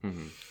world.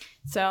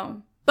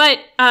 So, but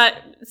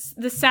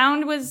the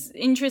sound was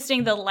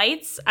interesting. The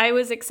lights, I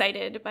was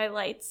excited by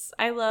lights.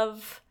 I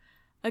love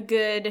a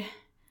good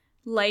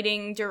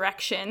lighting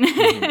direction.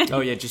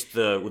 Oh yeah, just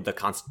with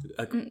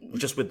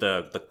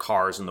the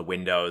cars and the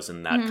windows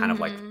and that kind of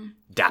like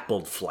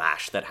dappled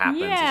flash that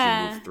happens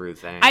as you move through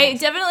things. I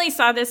definitely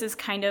saw this as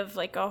kind of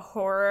like a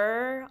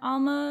horror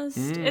almost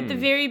at the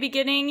very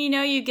beginning.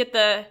 You get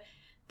the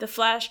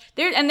flash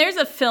there's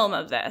a film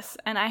of this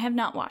and I have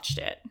not watched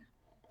it,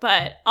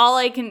 but all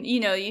I can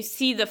you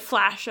see the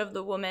flash of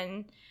the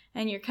woman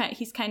and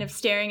he's kind of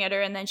staring at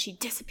her and then she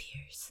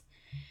disappears.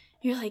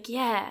 You're like,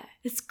 yeah,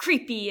 it's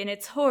creepy and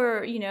it's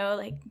horror,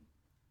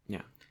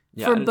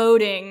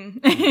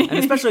 foreboding. And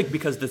especially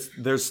because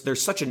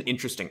there's such an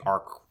interesting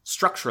arc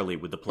structurally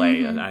with the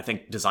play, and I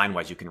think design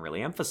wise you can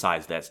really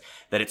emphasize this,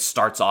 that it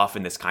starts off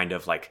in this kind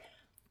of like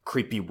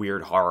creepy,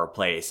 weird horror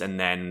place, and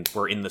then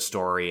we're in the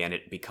story and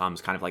it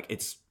becomes kind of like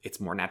it's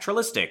more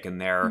naturalistic, and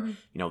they're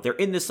they're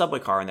in this subway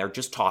car and they're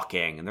just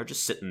talking and they're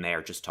just sitting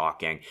there just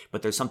talking,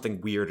 but there's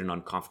something weird and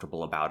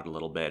uncomfortable about it a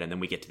little bit, and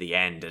then we get to the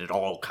end and it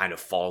all kind of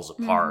falls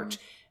apart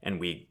and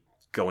we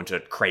go into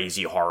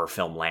crazy horror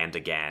film land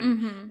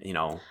again.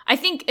 I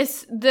think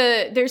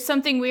there's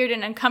something weird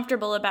and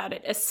uncomfortable about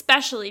it,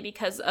 especially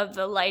because of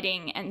the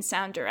lighting and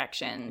sound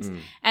directions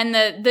and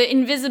the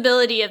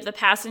invisibility of the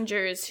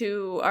passengers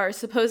who are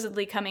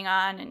supposedly coming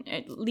on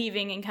and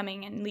leaving and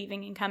coming and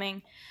leaving and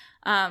coming.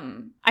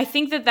 I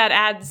think that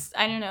adds,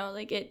 I don't know,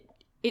 like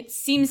it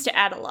seems to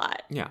add a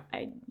lot. Yeah,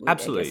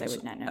 absolutely. I guess I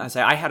would not know.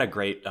 I had a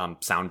great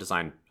sound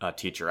design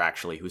teacher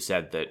actually who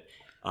said that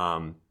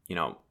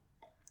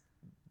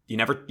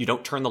you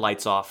don't turn the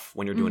lights off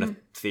when you're doing a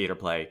theater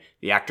play.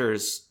 The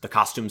actors, the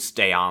costumes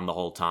stay on the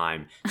whole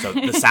time, so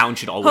the sound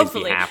should always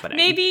be happening.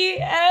 Maybe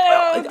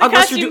the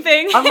costume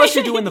thing. Unless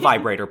you're doing the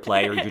vibrator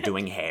play or you're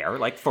doing hair,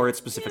 like for it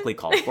specifically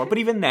called for. But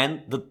even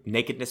then, the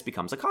nakedness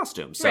becomes a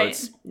costume, so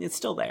it's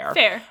still there.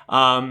 Fair.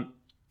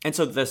 And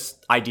so this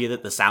idea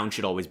that the sound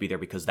should always be there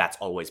because that's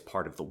always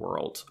part of the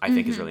world, I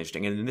think is really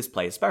interesting. And in this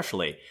play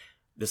especially,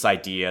 this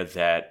idea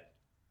that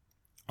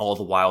all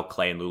the while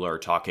Clay and Lula are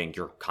talking,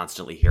 you're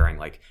constantly hearing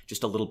like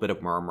just a little bit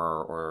of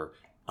murmur or,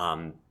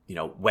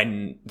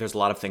 when there's a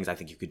lot of things I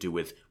think you could do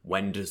with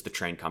when does the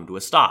train come to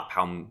a stop?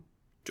 How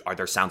are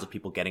there sounds of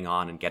people getting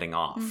on and getting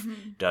off?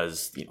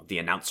 Does, the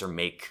announcer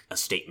make a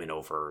statement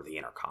over the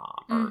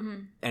intercom or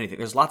anything?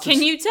 There's lots of...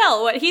 Can you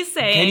tell what he's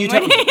saying? Can you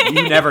tell?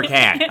 You never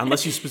can.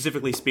 Unless you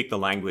specifically speak the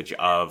language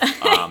of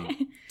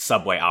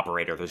subway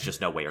operator, there's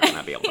just no way you're going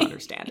to be able to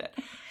understand it.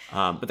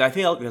 But I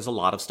feel like there's a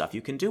lot of stuff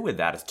you can do with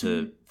that, is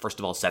to, first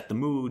of all, set the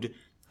mood,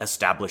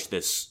 establish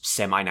this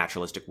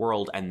semi-naturalistic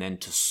world, and then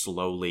to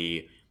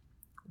slowly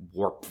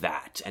warp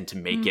that and to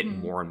make it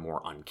more and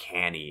more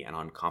uncanny and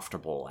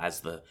uncomfortable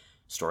as the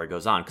story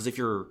goes on. Because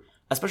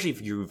especially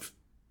if you've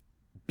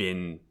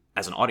been,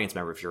 as an audience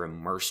member, if you're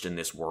immersed in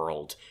this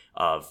world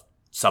of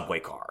subway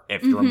car,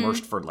 if you're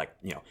immersed for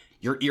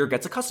your ear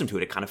gets accustomed to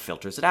it, it kind of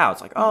filters it out.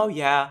 It's like, oh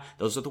yeah,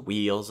 those are the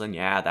wheels, and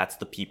yeah, that's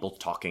the people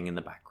talking in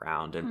the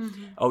background, and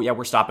oh yeah,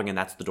 we're stopping, and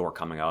that's the door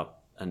coming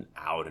up and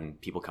out and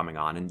people coming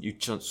on, and you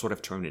just sort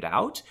of tune it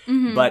out.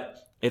 But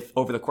if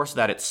over the course of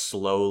that, it's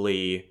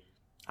slowly,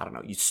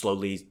 you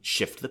slowly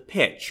shift the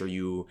pitch, or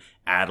you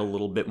add a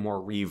little bit more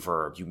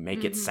reverb, you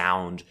make it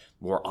sound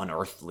more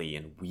unearthly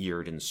and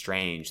weird and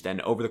strange,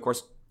 then over the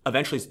course,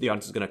 eventually the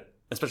audience is going to,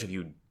 especially if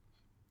you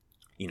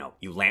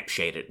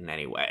lampshade it in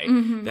any way,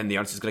 then the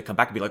audience is going to come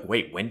back and be like,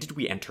 wait, when did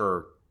we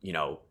enter,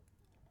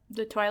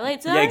 the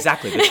Twilight Zone? Yeah,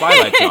 exactly, the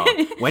Twilight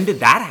Zone. When did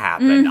that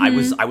happen? I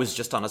was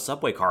just on a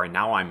subway car, and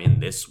now I'm in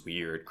this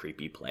weird,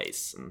 creepy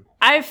place. And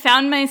I've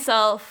found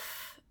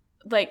myself,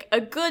 like, a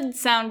good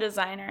sound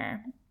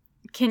designer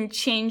can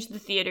change the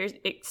theater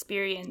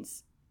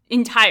experience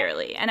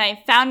entirely. And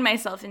I found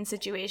myself in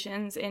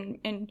situations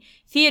in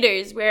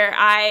theaters where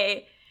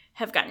I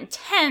have gotten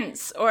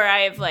tense, or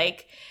I've,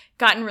 like,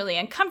 gotten really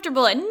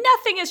uncomfortable, and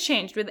nothing has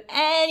changed with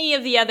any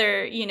of the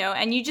other,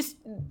 and you just,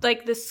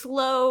 like, the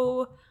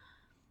slow...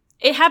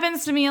 It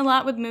happens to me a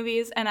lot with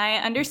movies, and I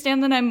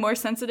understand that I'm more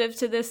sensitive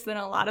to this than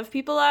a lot of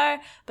people are,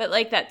 but,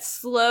 like, that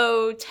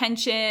slow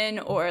tension,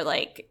 or,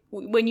 like,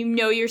 when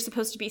you're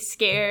supposed to be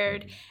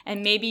scared,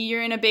 and maybe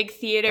you're in a big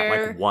theater.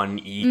 Got, like, one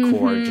E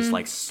chord just,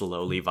 like,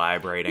 slowly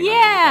vibrating.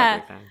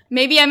 Yeah.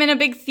 Maybe I'm in a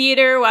big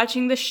theater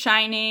watching The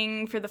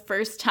Shining for the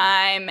first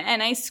time,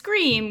 and I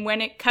scream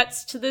when it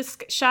cuts to this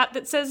shot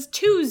that says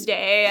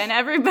Tuesday, and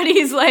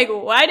everybody's like,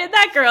 why did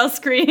that girl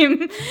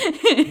scream?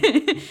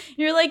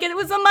 You're like, it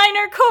was a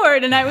minor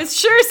chord, and I was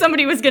sure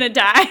somebody was gonna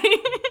die.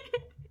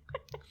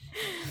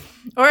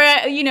 Or,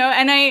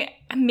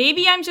 and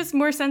maybe I'm just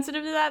more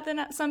sensitive to that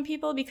than some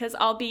people, because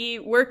I'll be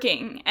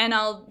working and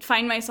I'll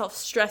find myself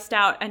stressed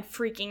out and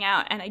freaking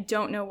out, and I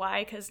don't know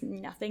why, because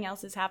nothing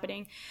else is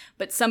happening,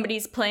 but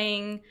somebody's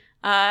playing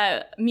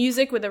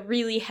music with a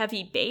really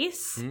heavy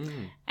bass,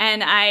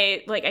 and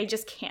I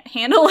just can't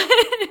handle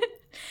it.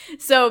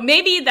 So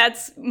maybe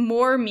that's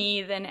more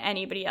me than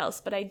anybody else,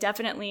 but I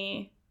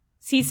definitely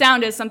see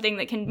sound as something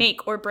that can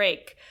make or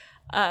break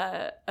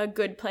a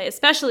good play,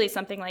 especially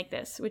something like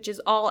this, which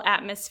is all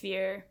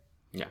atmosphere.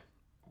 Yeah.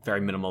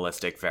 Very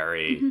minimalistic,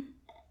 very...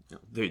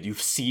 you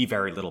see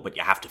very little, but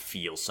you have to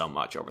feel so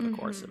much over the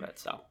course of it,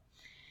 so...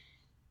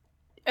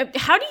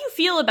 How do you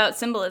feel about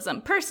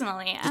symbolism,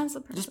 personally, as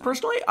a person? Just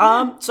personally?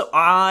 Yeah. So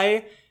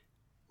I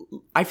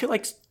feel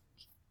like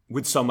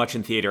with so much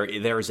in theater,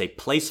 there is a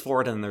place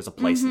for it and there's a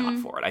place not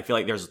for it. I feel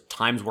like there's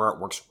times where it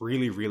works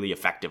really, really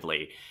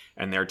effectively,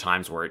 and there are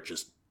times where it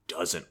just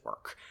doesn't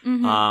work.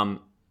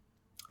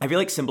 I feel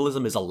like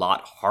symbolism is a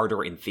lot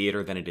harder in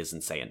theater than it is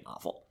in, say, a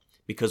novel.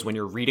 Because when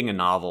you're reading a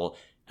novel,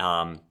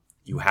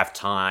 you have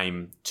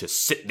time to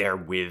sit there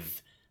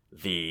with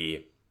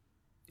the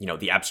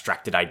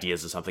abstracted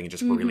ideas of something and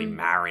just really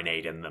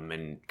marinate in them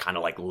and kind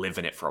of, like, live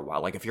in it for a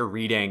while. Like, if you're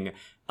reading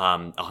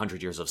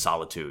 100 Years of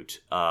Solitude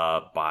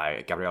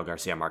by Gabriel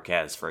Garcia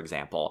Marquez, for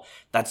example,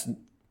 that's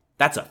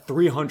a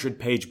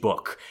 300-page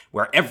book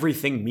where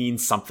everything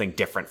means something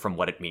different from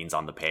what it means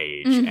on the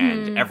page,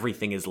 and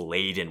everything is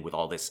laden with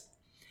all this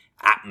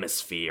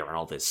atmosphere and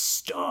all this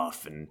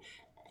stuff, and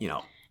you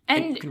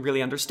can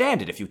really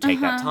understand it if you take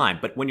that time.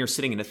 But when you're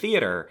sitting in a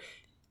theater,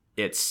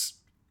 it's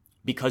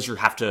because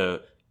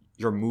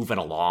you're moving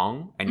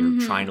along and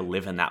you're trying to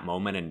live in that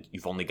moment, and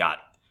you've only got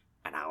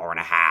an hour and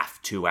a half,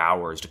 2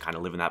 hours to kind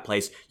of live in that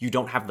place. You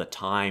don't have the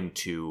time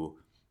to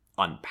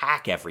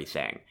unpack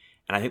everything.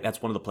 And I think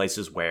that's one of the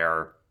places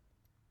where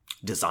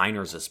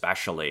designers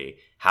especially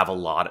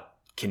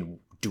can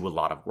do a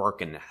lot of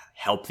work and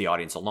help the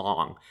audience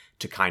along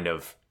to kind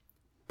of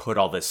put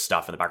all this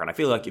stuff in the background. I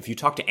feel like if you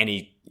talk to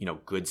any,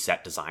 good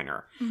set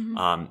designer,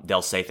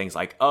 they'll say things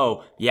like,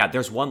 oh, yeah,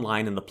 there's one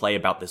line in the play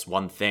about this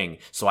one thing,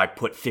 so I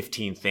put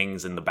 15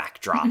 things in the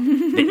backdrop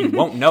that you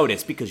won't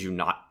notice because you're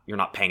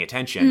not paying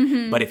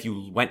attention. But if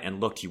you went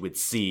and looked, you would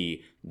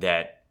see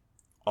that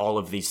all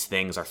of these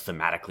things are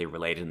thematically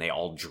related, and they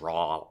all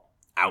draw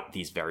out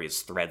these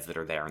various threads that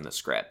are there in the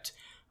script.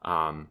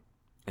 And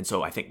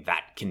so I think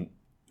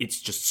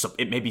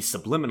it may be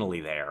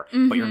subliminally there,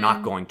 but you're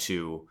not going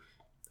to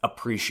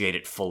appreciate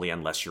it fully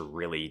unless you're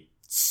really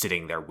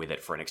sitting there with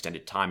it for an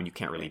extended time, and you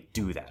can't really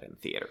do that in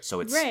theater. So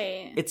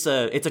it's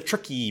a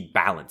tricky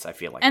balance, I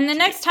feel like. And the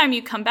next time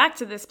you come back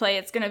to this play,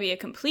 it's going to be a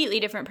completely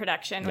different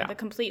production with a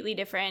completely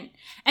different.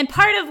 And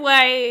part of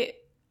why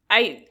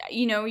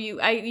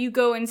you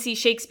go and see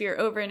Shakespeare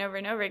over and over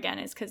and over again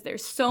is because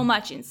there's so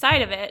much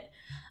inside of it,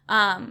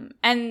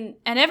 and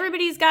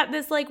everybody's got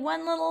this, like,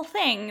 one little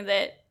thing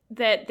that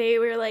that they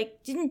were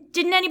like,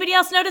 didn't anybody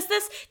else notice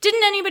this?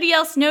 Didn't anybody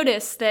else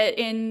notice that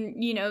in,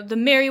 the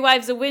Merry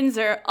Wives of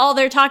Windsor, all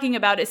they're talking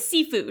about is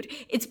seafood?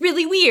 It's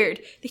really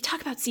weird. They talk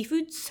about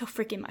seafood so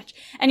freaking much.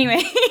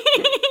 Anyway.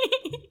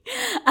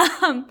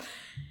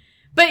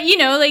 But,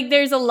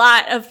 there's a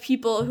lot of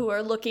people who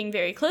are looking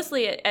very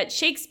closely at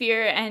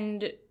Shakespeare,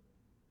 and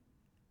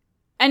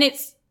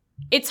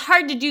it's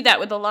hard to do that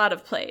with a lot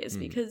of plays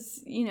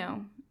because,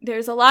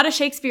 there's a lot of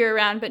Shakespeare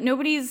around, but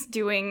nobody's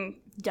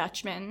doing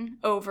Dutchman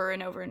over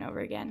and over and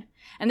over again.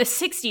 And the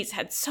 60s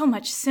had so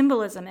much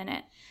symbolism in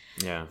it.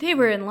 Yeah. They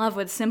were in love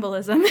with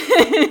symbolism.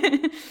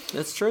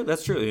 That's true.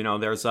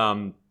 There's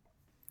a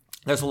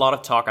lot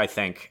of talk, I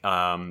think,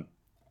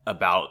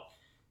 about,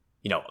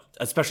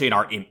 especially in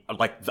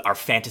our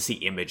fantasy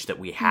image that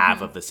we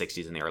have of the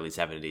 60s and the early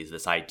 70s,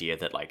 this idea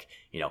that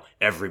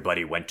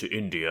everybody went to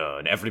India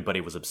and everybody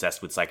was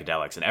obsessed with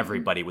psychedelics and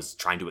everybody was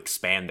trying to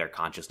expand their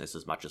consciousness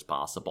as much as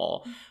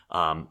possible,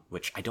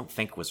 which I don't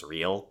think was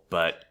real,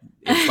 but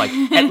it's like,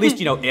 at least,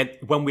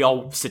 when we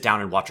all sit down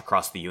and watch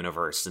Across the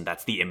Universe, and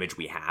that's the image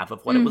we have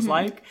of what it was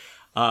like.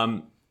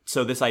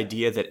 So this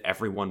idea that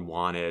everyone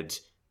wanted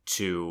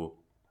to,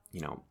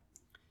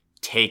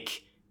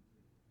 take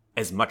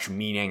as much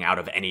meaning out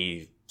of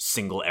any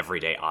single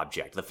everyday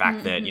object. The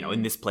fact that,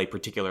 in this play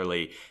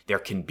particularly, there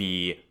can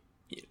be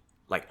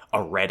like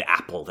a red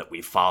apple that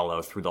we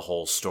follow through the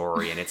whole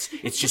story, and it's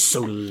just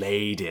so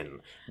laden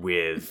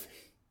with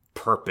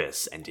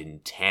purpose and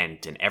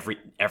intent, and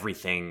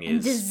everything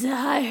is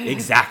desire.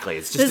 Exactly.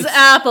 It's just this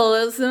apple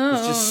is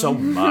it's just so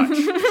much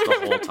just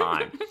the whole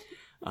time.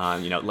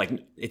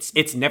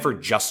 It's never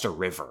just a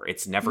river.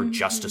 It's never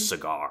just a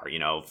cigar.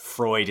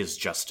 Freud is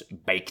just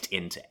baked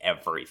into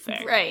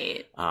everything.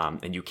 Right.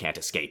 And you can't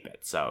escape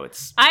it. So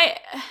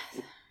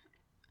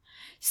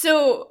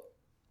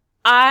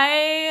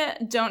I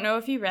don't know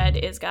if you read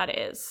Is God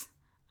Is.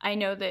 I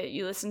know that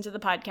you listened to the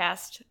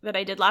podcast that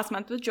I did last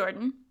month with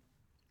Jordan.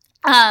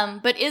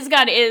 But Is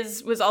God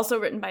Is was also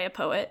written by a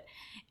poet.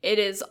 It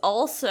is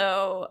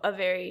also a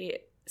very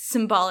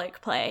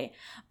symbolic play,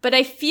 but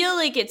I feel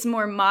like it's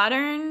more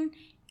modern.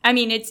 I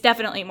mean, it's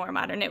definitely more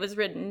modern. It was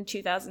written in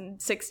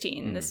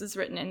 2016. This was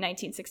written in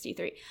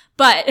 1963.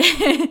 But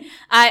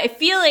I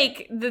feel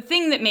like the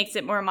thing that makes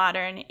it more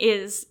modern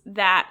is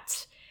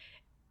that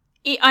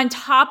on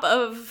top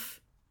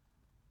of,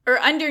 or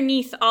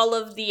underneath all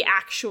of the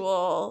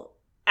actual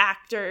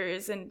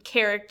actors and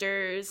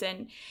characters,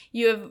 and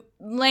you have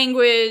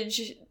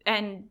language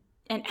and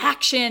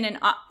action, and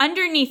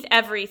underneath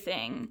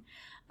everything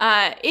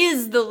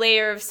is the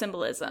layer of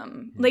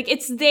symbolism. Like,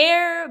 it's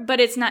there, but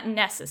it's not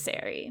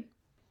necessary.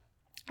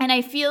 And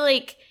I feel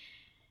like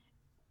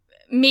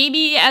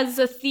maybe as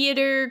a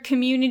theater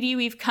community,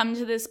 we've come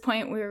to this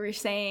point where we're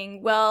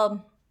saying,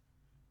 well,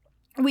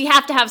 we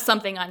have to have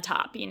something on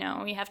top,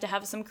 we have to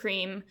have some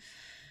cream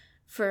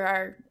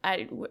for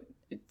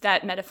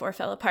that metaphor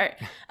fell apart.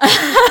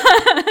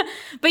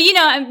 But,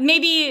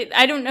 maybe,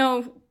 I don't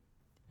know,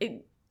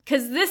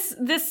 because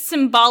this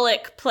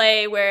symbolic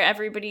play where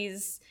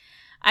everybody's,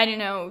 I don't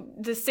know,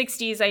 the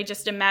 60s, I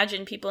just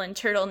imagine people in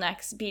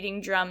turtlenecks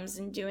beating drums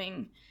and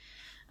doing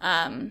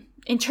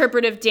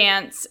interpretive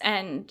dance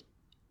and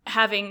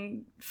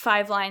having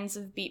 5 lines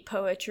of beat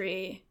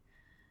poetry.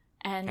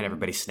 And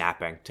everybody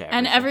snapping to everything.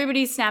 And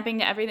everybody's snapping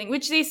to everything,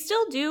 which they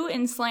still do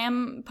in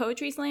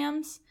poetry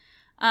slams.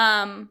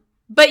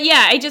 But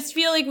yeah, I just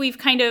feel like we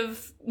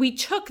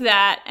took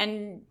that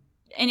and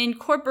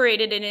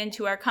incorporated it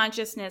into our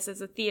consciousness as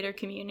a theater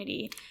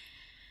community.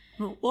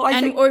 Well, I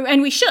think,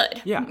 and we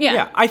should.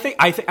 Yeah. I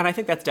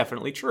think that's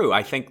definitely true.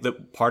 I think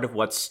that part of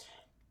what's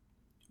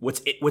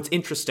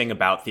interesting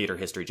about theater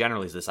history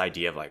generally is this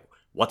idea of like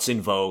what's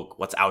in vogue,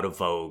 what's out of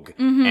vogue,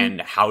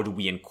 and how do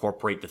we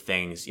incorporate the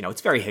things.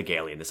 It's very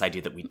Hegelian, this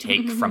idea that we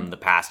take from the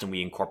past and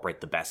we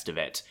incorporate the best of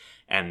it,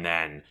 and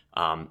then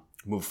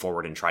move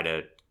forward and try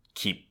to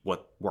keep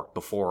what worked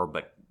before,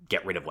 but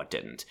get rid of what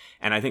didn't.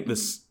 And I think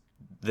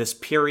this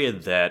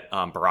period that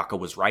Baraka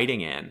was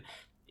writing in,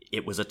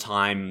 it was a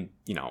time,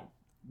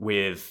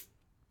 with,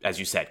 as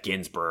you said,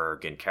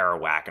 Ginsberg and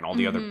Kerouac and all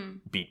the other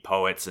beat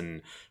poets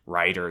and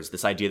writers,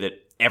 this idea that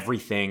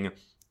everything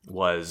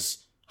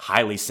was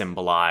highly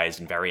symbolized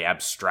and very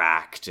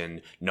abstract,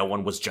 and no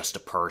one was just a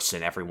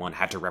person. Everyone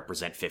had to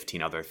represent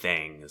 15 other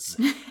things.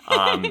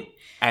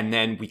 And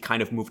then we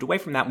kind of moved away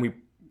from that, and we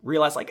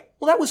realized, like,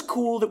 well, that was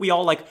cool that we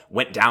all, like,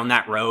 went down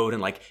that road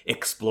and, like,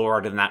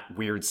 explored in that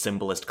weird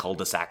symbolist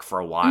cul-de-sac for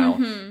a while.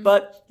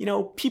 But,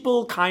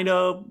 people kind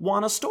of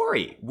want a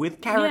story with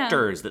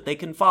characters that they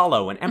can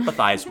follow and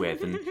empathize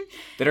with and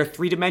that are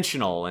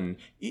three-dimensional. And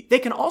they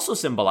can also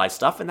symbolize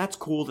stuff, and that's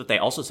cool that they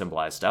also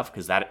symbolize stuff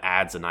because that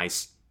adds a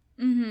nice,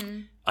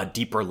 a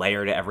deeper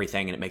layer to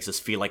everything, and it makes us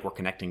feel like we're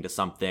connecting to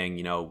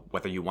something,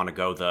 whether you want to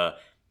go the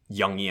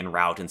Jungian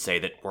route and say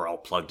that we're all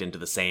plugged into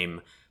the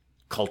same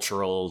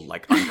cultural,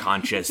 like,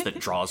 unconscious that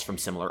draws from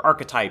similar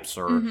archetypes,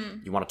 or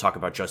you want to talk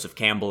about Joseph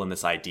Campbell and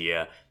this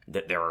idea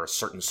that there are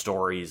certain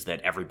stories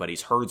that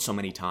everybody's heard so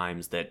many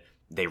times that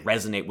they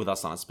resonate with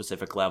us on a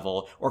specific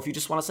level, or if you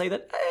just want to say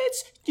that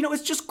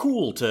it's just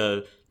cool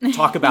to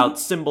talk about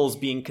symbols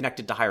being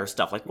connected to higher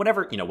stuff, like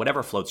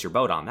whatever floats your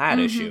boat on that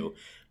issue.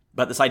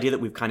 But this idea that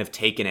we've kind of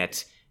taken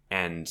it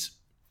and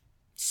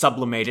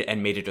sublimated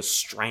and made it a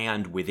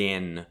strand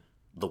within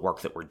the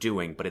work that we're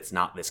doing, but it's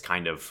not this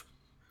kind of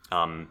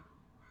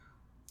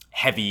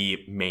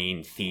heavy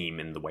main theme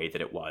in the way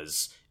that it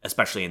was,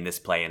 especially in this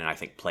play, and I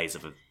think plays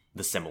of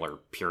the similar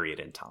period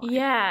in time.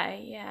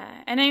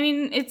 Yeah. And I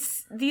mean,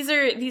 these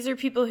are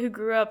people who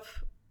grew up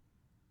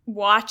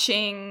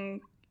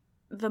watching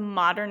the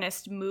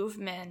modernist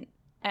movement,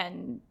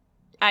 and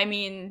I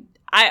mean,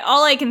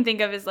 all I can think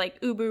of is like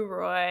Ubu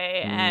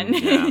Roy and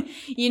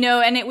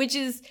which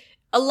is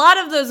a lot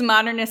of those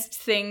modernist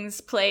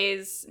things,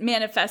 plays,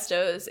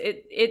 manifestos.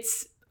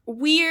 It's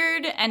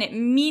weird and it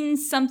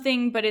means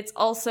something, but it's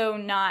also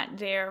not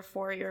there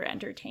for your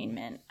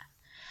entertainment.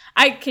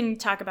 I can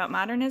talk about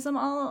modernism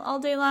all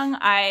day long.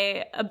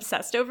 I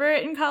obsessed over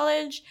it in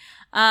college.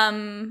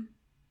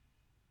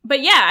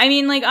 But yeah, I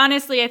mean, like,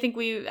 honestly, I think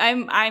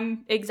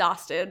I'm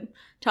exhausted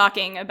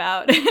talking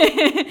about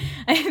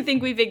I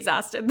think we've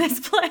exhausted this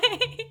play.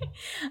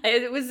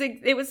 It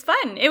was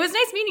fun. It was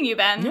nice meeting you,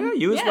 Ben. Yeah,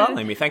 you as well,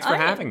 Amy. Thanks for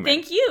having me.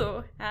 Thank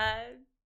you.